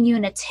of getting you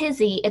in a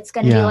tizzy. It's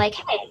going to be like,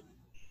 hey,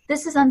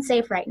 this is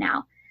unsafe right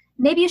now.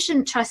 Maybe you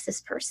shouldn't trust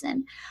this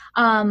person.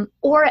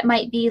 Or it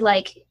might be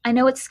like, I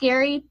know it's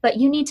scary, but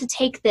you need to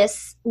take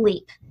this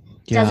leap.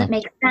 Doesn't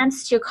make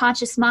sense to your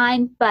conscious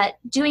mind, but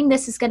doing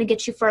this is going to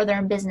get you further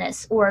in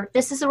business, or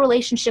this is a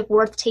relationship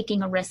worth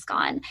taking a risk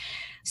on.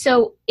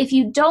 So if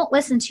you don't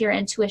listen to your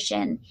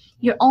intuition,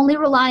 you're only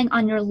relying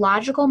on your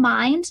logical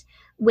mind,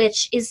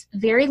 which is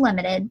very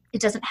limited. It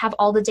doesn't have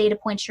all the data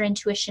points your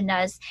intuition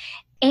does.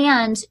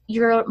 And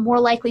you're more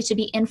likely to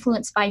be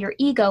influenced by your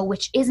ego,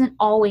 which isn't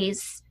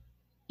always,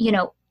 you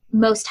know,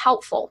 most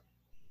helpful.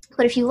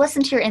 But if you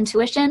listen to your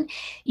intuition,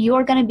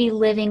 you're going to be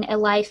living a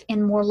life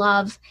in more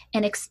love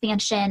and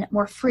expansion,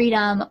 more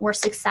freedom, more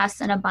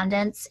success and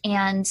abundance.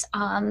 And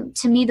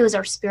to me, those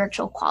are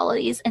spiritual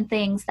qualities and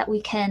things that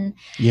we can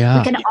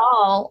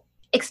all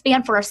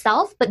expand for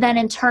ourselves, but then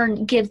in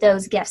turn give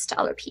those gifts to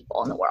other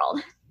people in the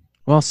world.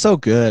 Well, so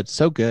good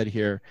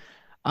here.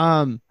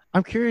 I'm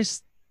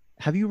curious,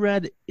 have you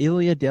read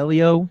Ilia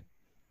Delio?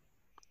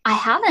 I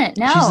haven't.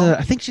 No.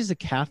 I think she's a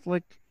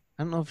Catholic.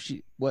 I don't know if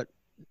what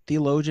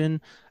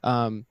theologian.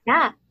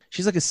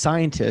 She's like a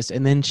scientist,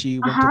 and then she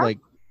went to like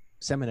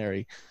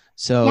seminary.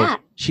 So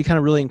she kind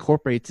of really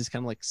incorporates this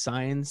kind of like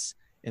science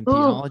and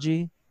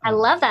theology. I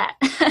love that.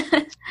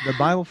 The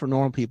Bible for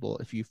Normal People,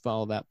 if you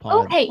follow that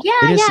pod. Okay,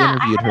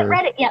 I haven't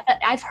read it yet, but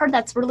I've heard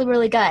that's really,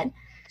 really good.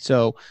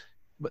 So,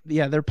 but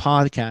their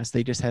podcast,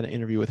 they just had an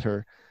interview with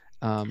her.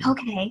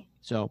 Okay.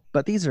 So,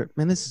 but this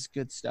is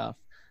good stuff.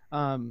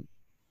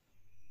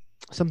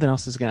 Something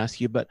else I was going to ask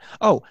you, but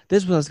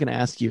this is what I was going to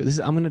ask you.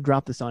 I'm going to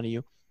drop this on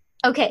you.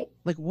 Okay.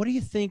 Like, what do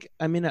you think?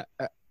 I mean,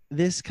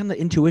 this kind of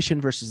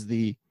intuition versus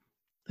the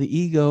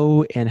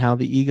ego, and how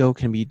the ego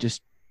can be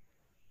just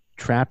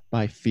trapped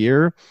by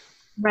fear.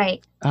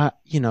 Right.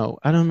 You know,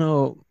 I don't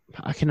know.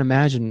 I can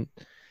imagine.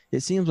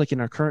 It seems like in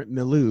our current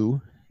milieu,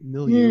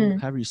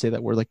 however you say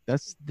that word, like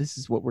this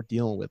is what we're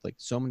dealing with. Like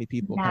so many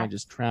people kind of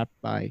just trapped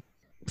by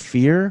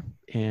fear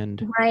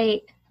and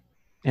right.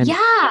 And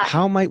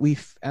how might we,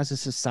 as a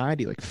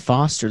society, like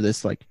foster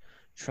this, like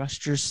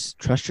trust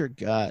your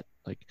gut,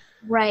 like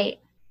right.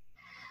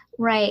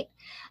 Right.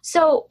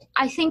 So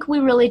I think we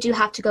really do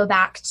have to go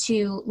back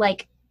to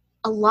like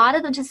a lot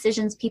of the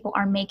decisions people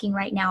are making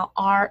right now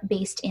are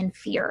based in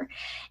fear.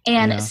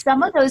 And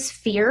some of those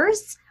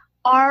fears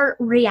are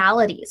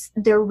realities.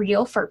 They're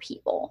real for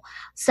people.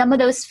 Some of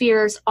those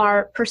fears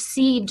are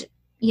perceived,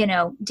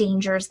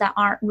 dangers that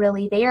aren't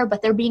really there,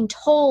 but they're being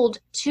told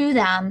to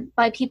them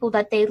by people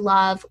that they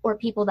love or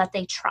people that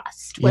they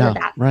trust, whether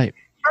that's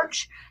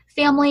church,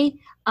 family,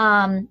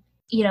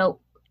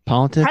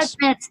 politics,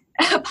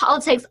 president,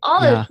 politics,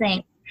 all those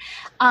things.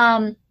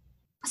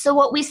 So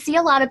what we see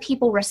a lot of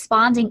people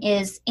responding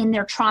is in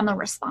their trauma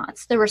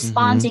response. They're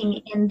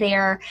responding in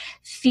their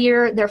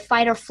fear, their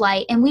fight or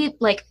flight. And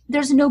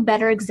there's no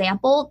better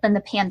example than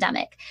the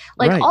pandemic.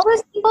 All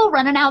those people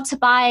running out to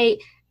buy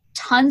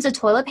tons of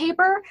toilet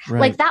paper,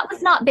 that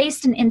was not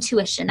based in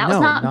intuition. That was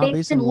not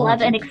based in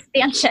love and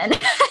expansion.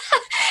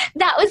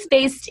 That was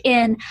based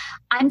in,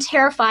 I'm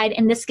terrified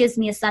and this gives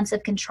me a sense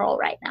of control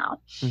right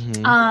now.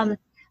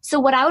 So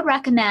what I would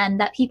recommend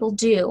that people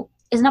do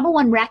is, number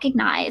one,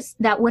 recognize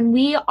that when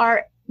we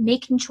are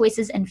making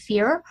choices in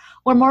fear,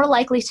 we're more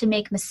likely to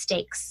make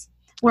mistakes.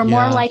 We're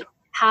more likely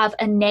to have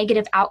a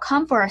negative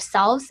outcome for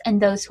ourselves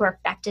and those who are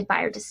affected by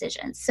our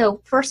decisions.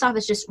 So first off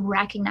is just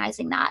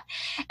recognizing that.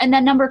 And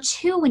then number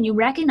two, when you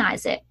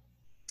recognize it,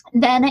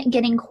 then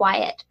getting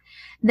quiet.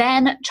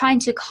 Then trying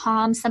to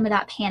calm some of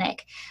that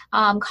panic,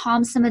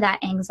 calm some of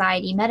that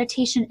anxiety.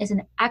 Meditation is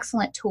an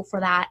excellent tool for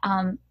that.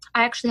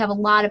 I actually have a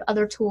lot of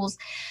other tools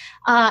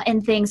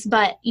and things,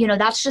 but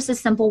that's just a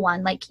simple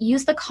one. Like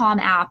use the Calm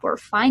app or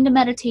find a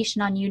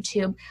meditation on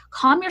YouTube.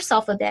 Calm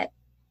yourself a bit,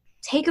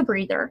 take a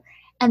breather,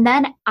 and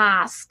then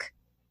ask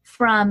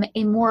from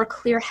a more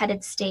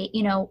clear-headed state,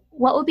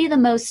 what would be the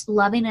most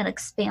loving and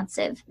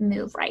expansive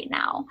move right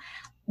now?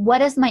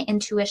 What is my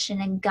intuition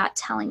and gut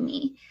telling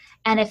me?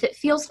 And if it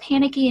feels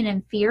panicky and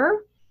in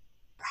fear,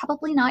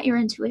 probably not your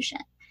intuition.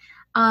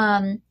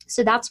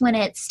 So that's when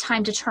it's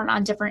time to turn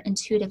on different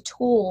intuitive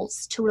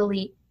tools to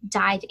really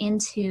dive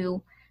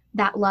into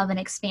that love and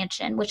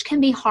expansion, which can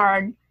be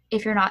hard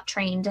if you're not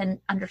trained and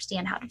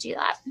understand how to do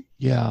that.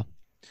 Yeah.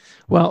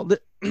 Well,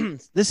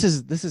 this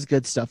is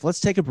good stuff.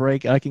 Let's take a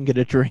break. I can get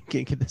a drink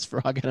and get this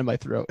frog out of my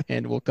throat,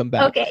 and we'll come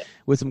back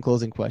with some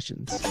closing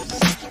questions.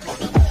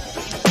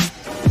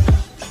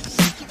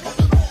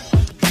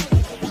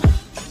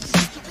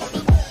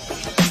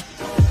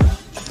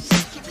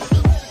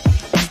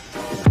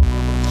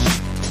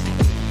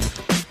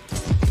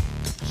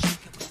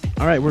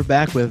 All right, we're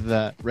back with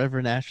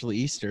Reverend Ashley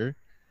Easter,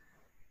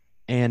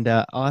 and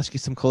I'll ask you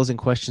some closing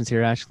questions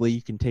here, Ashley.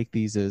 You can take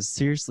these as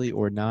seriously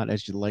or not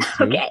as you'd like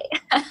to. Okay.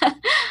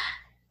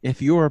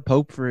 If you were a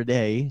pope for a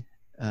day,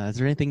 is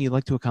there anything you'd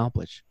like to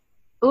accomplish?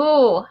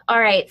 Ooh, all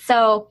right.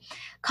 So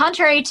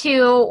contrary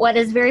to what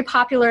is very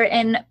popular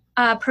in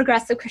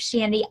progressive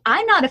Christianity,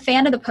 I'm not a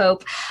fan of the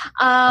Pope.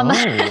 Not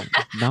a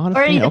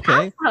fan,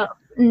 okay.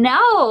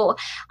 No.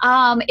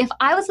 If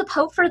I was the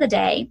Pope for the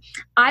day,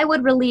 I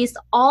would release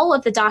all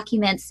of the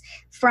documents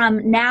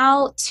from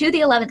now to the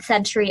 11th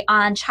century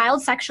on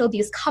child sexual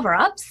abuse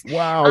cover-ups.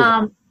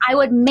 Wow. I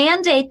would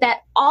mandate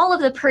that all of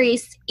the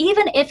priests,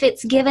 even if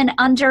it's given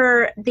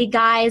under the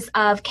guise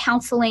of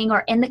counseling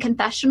or in the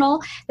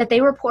confessional, that they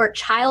report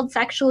child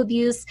sexual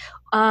abuse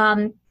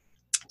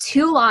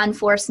to law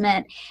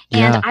enforcement.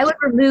 And I would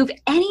remove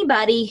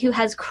anybody who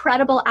has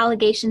credible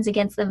allegations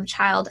against them of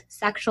child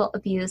sexual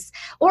abuse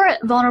or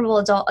vulnerable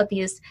adult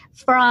abuse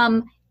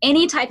from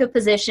any type of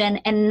position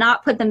and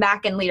not put them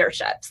back in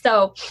leadership.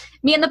 So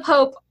me and the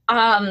Pope,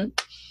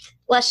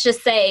 let's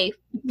just say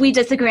we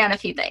disagree on a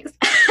few things.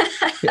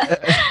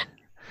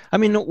 I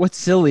mean, what's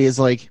silly is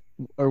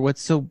or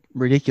what's so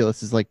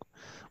ridiculous is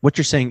what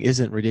you're saying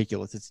isn't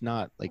ridiculous. It's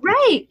not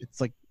right.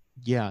 It's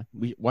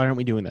why aren't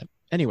we doing that?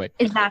 Anyway,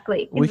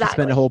 exactly. We could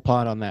spend a whole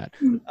pod on that.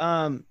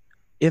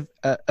 If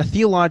a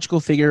theological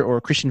figure or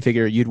a Christian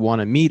figure you'd want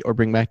to meet or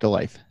bring back to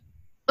life.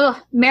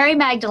 Mary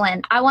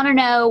Magdalene. I want to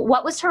know,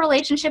 what was her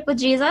relationship with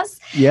Jesus?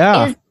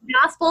 Yeah. Is the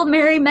Gospel of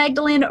Mary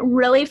Magdalene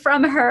really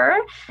from her?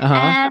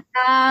 Uh-huh.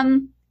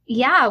 And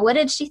what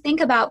did she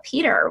think about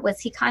Peter? Was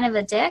he kind of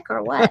a dick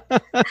or what?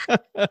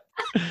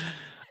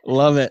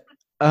 Love it.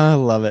 I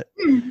love it.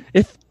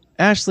 If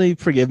Ashley,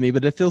 forgive me,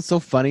 but it feels so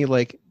funny.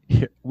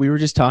 We were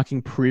just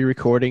talking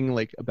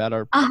pre-recording about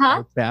our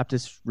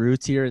Baptist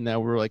roots here, and now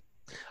we're like,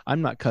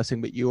 I'm not cussing,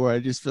 but you are.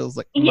 It just feels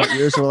like my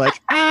ears were like,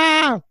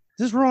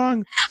 this is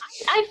wrong.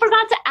 I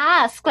forgot to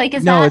ask.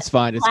 Is no, that it's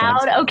fine. It's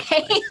loud? fine.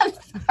 Okay, I'm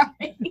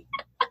sorry.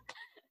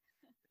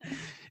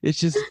 It's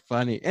just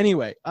funny.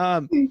 Anyway,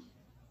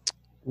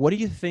 what do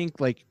you think?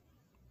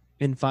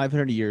 In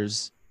 500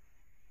 years,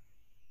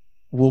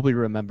 we'll be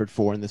remembered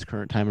for in this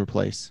current time or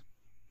place?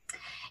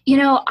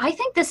 I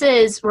think this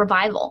is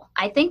revival.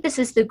 I think this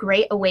is the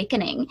Great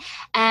Awakening.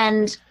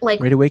 And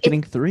Great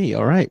Awakening 3.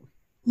 All right.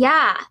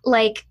 Yeah.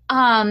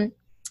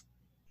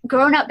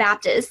 Grown Up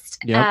Baptist.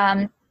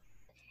 Yep.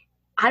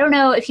 I don't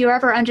know if you're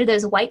ever under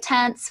those white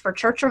tents for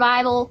church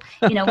revival.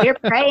 We're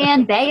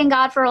praying, begging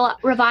God for a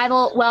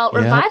revival. Well,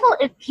 revival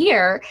is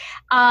here.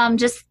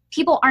 Just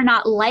people are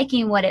not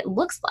liking what it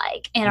looks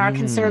like in our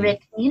conservative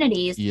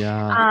communities.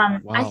 Yeah.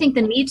 Wow. I think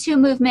the Me Too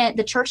movement,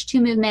 the Church Too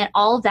movement,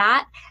 all of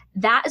that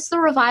is the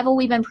revival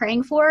we've been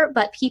praying for,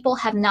 but people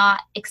have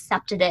not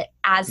accepted it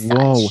as such.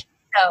 Whoa.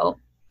 So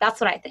that's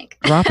what I think.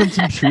 Dropping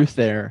some truth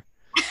there.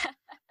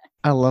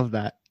 I love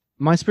that.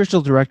 My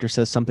spiritual director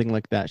says something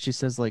like that. She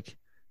says, like,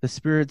 the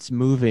Spirit's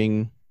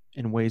moving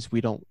in ways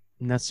we don't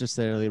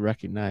necessarily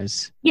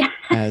recognize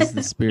as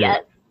the Spirit.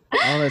 Yes.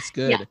 Oh, that's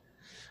good.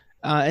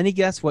 Yeah. Any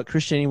guess what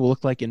Christianity will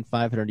look like in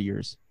 500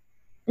 years?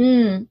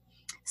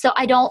 So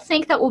I don't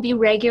think that we'll be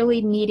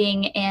regularly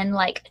meeting in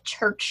like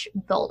church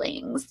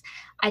buildings.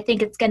 I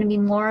think it's going to be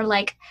more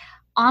like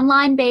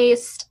online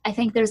based. I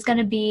think there's going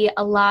to be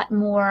a lot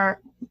more,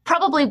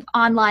 probably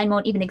online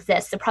won't even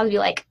exist. It'll probably be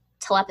like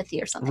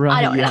telepathy or something. Right,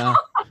 I don't know.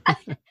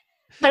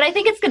 But I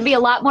think it's going to be a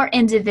lot more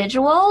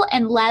individual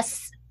and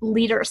less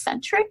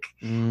leader-centric.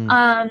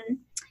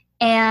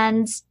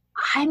 And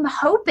I'm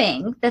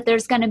hoping that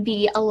there's going to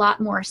be a lot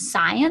more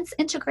science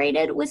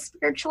integrated with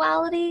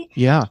spirituality.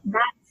 Yeah.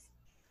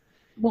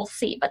 We'll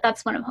see, but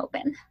that's what I'm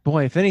hoping.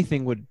 Boy, if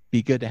anything would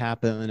be good to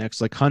happen in the next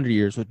 100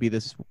 years would be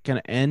this kind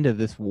of end of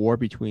this war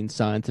between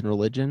science and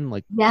religion.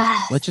 Like,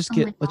 let's just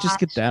get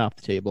that off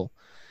the table.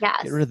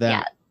 Yes. Get rid of that.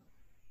 Yes.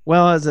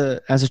 Well, as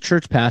a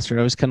church pastor, I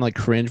always kind of like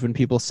cringe when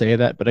people say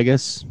that, but I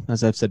guess,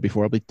 as I've said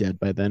before, I'll be dead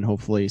by then,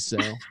 hopefully. So,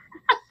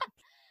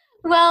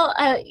 well,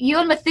 you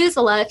and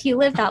Methuselah, if you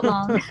live that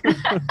long.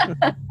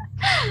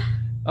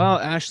 Oh,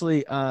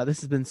 Ashley, this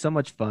has been so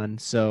much fun.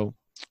 So,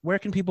 where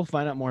can people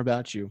find out more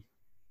about you?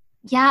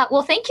 Yeah,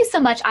 well, thank you so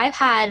much. I've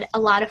had a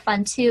lot of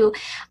fun too.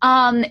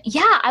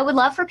 I would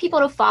love for people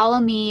to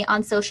follow me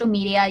on social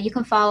media. You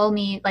can follow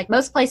me like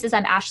most places.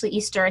 I'm Ashley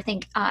Easter. I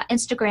think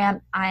Instagram,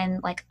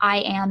 I'm like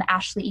I am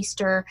Ashley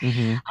Easter.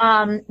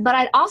 But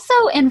I'd also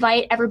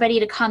invite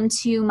everybody to come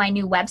to my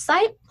new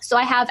website. So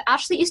I have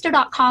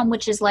ashleyeaster.com,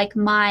 which is like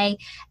my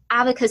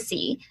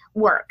advocacy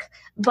work.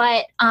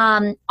 But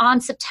on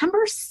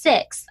September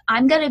 6th,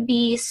 I'm going to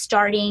be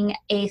starting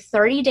a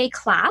 30-day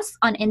class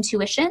on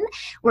intuition.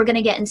 We're going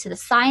to get into the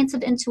science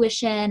of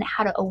intuition,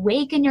 how to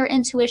awaken your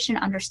intuition,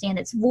 understand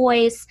its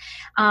voice,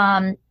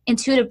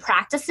 intuitive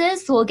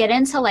practices. So we'll get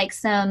into like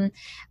some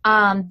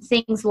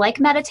things like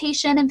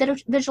meditation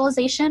and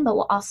visualization, but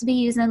we'll also be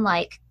using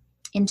like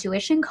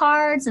intuition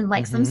cards and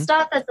like some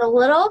stuff that's a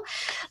little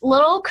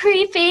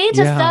creepy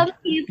to some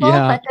people,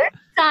 but there's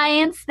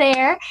science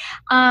there.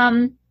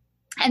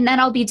 And then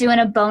I'll be doing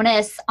a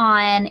bonus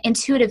on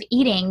intuitive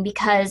eating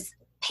because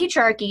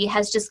patriarchy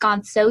has just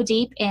gone so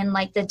deep in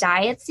like the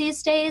diets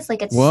these days.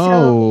 Like it's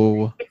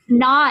not,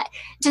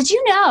 did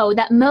you know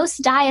that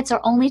most diets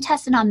are only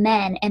tested on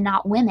men and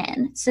not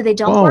women? So they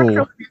don't work for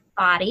women's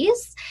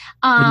bodies.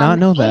 Did not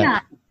know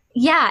that.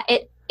 Yeah,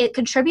 it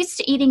contributes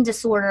to eating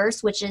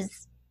disorders, which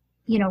is,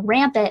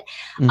 rampant.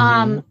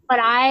 But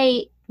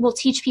I will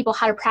teach people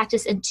how to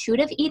practice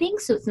intuitive eating.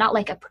 So it's not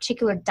like a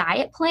particular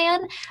diet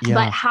plan,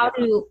 but how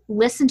to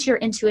listen to your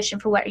intuition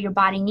for what your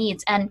body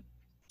needs. And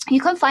you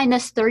can find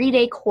this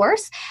 30-day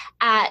course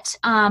at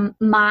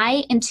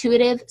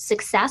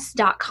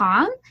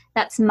myintuitivesuccess.com.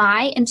 That's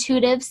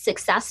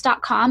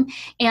myintuitivesuccess.com.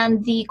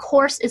 And the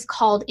course is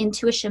called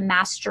Intuition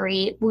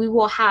Mastery. We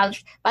will have,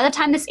 by the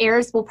time this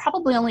airs, we'll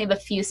probably only have a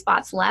few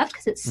spots left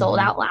because it's sold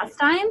out last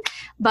time.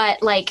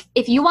 But like,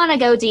 if you want to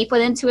go deep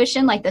with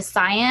intuition, like the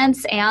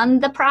science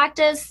and the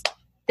practice,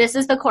 this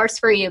is the course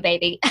for you,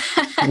 baby.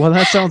 Well,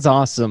 that sounds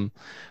awesome.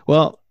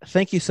 Well,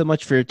 thank you so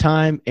much for your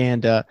time.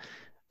 And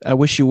I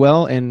wish you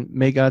well, and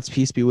may God's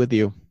peace be with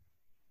you.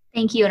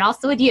 Thank you. And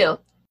also with you.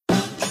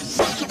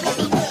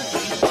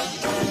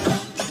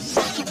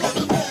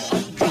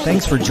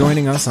 Thanks for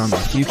joining us on the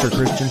Future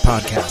Christian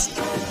Podcast.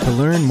 To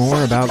learn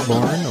more about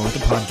Lauren or the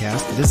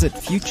podcast, visit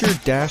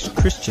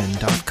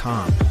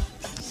future-christian.com.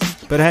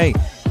 But hey,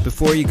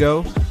 before you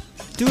go,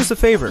 do us a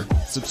favor,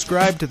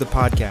 subscribe to the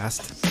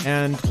podcast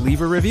and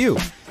leave a review.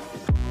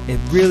 It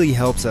really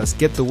helps us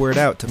get the word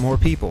out to more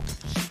people.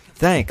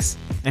 Thanks,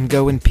 and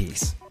go in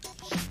peace.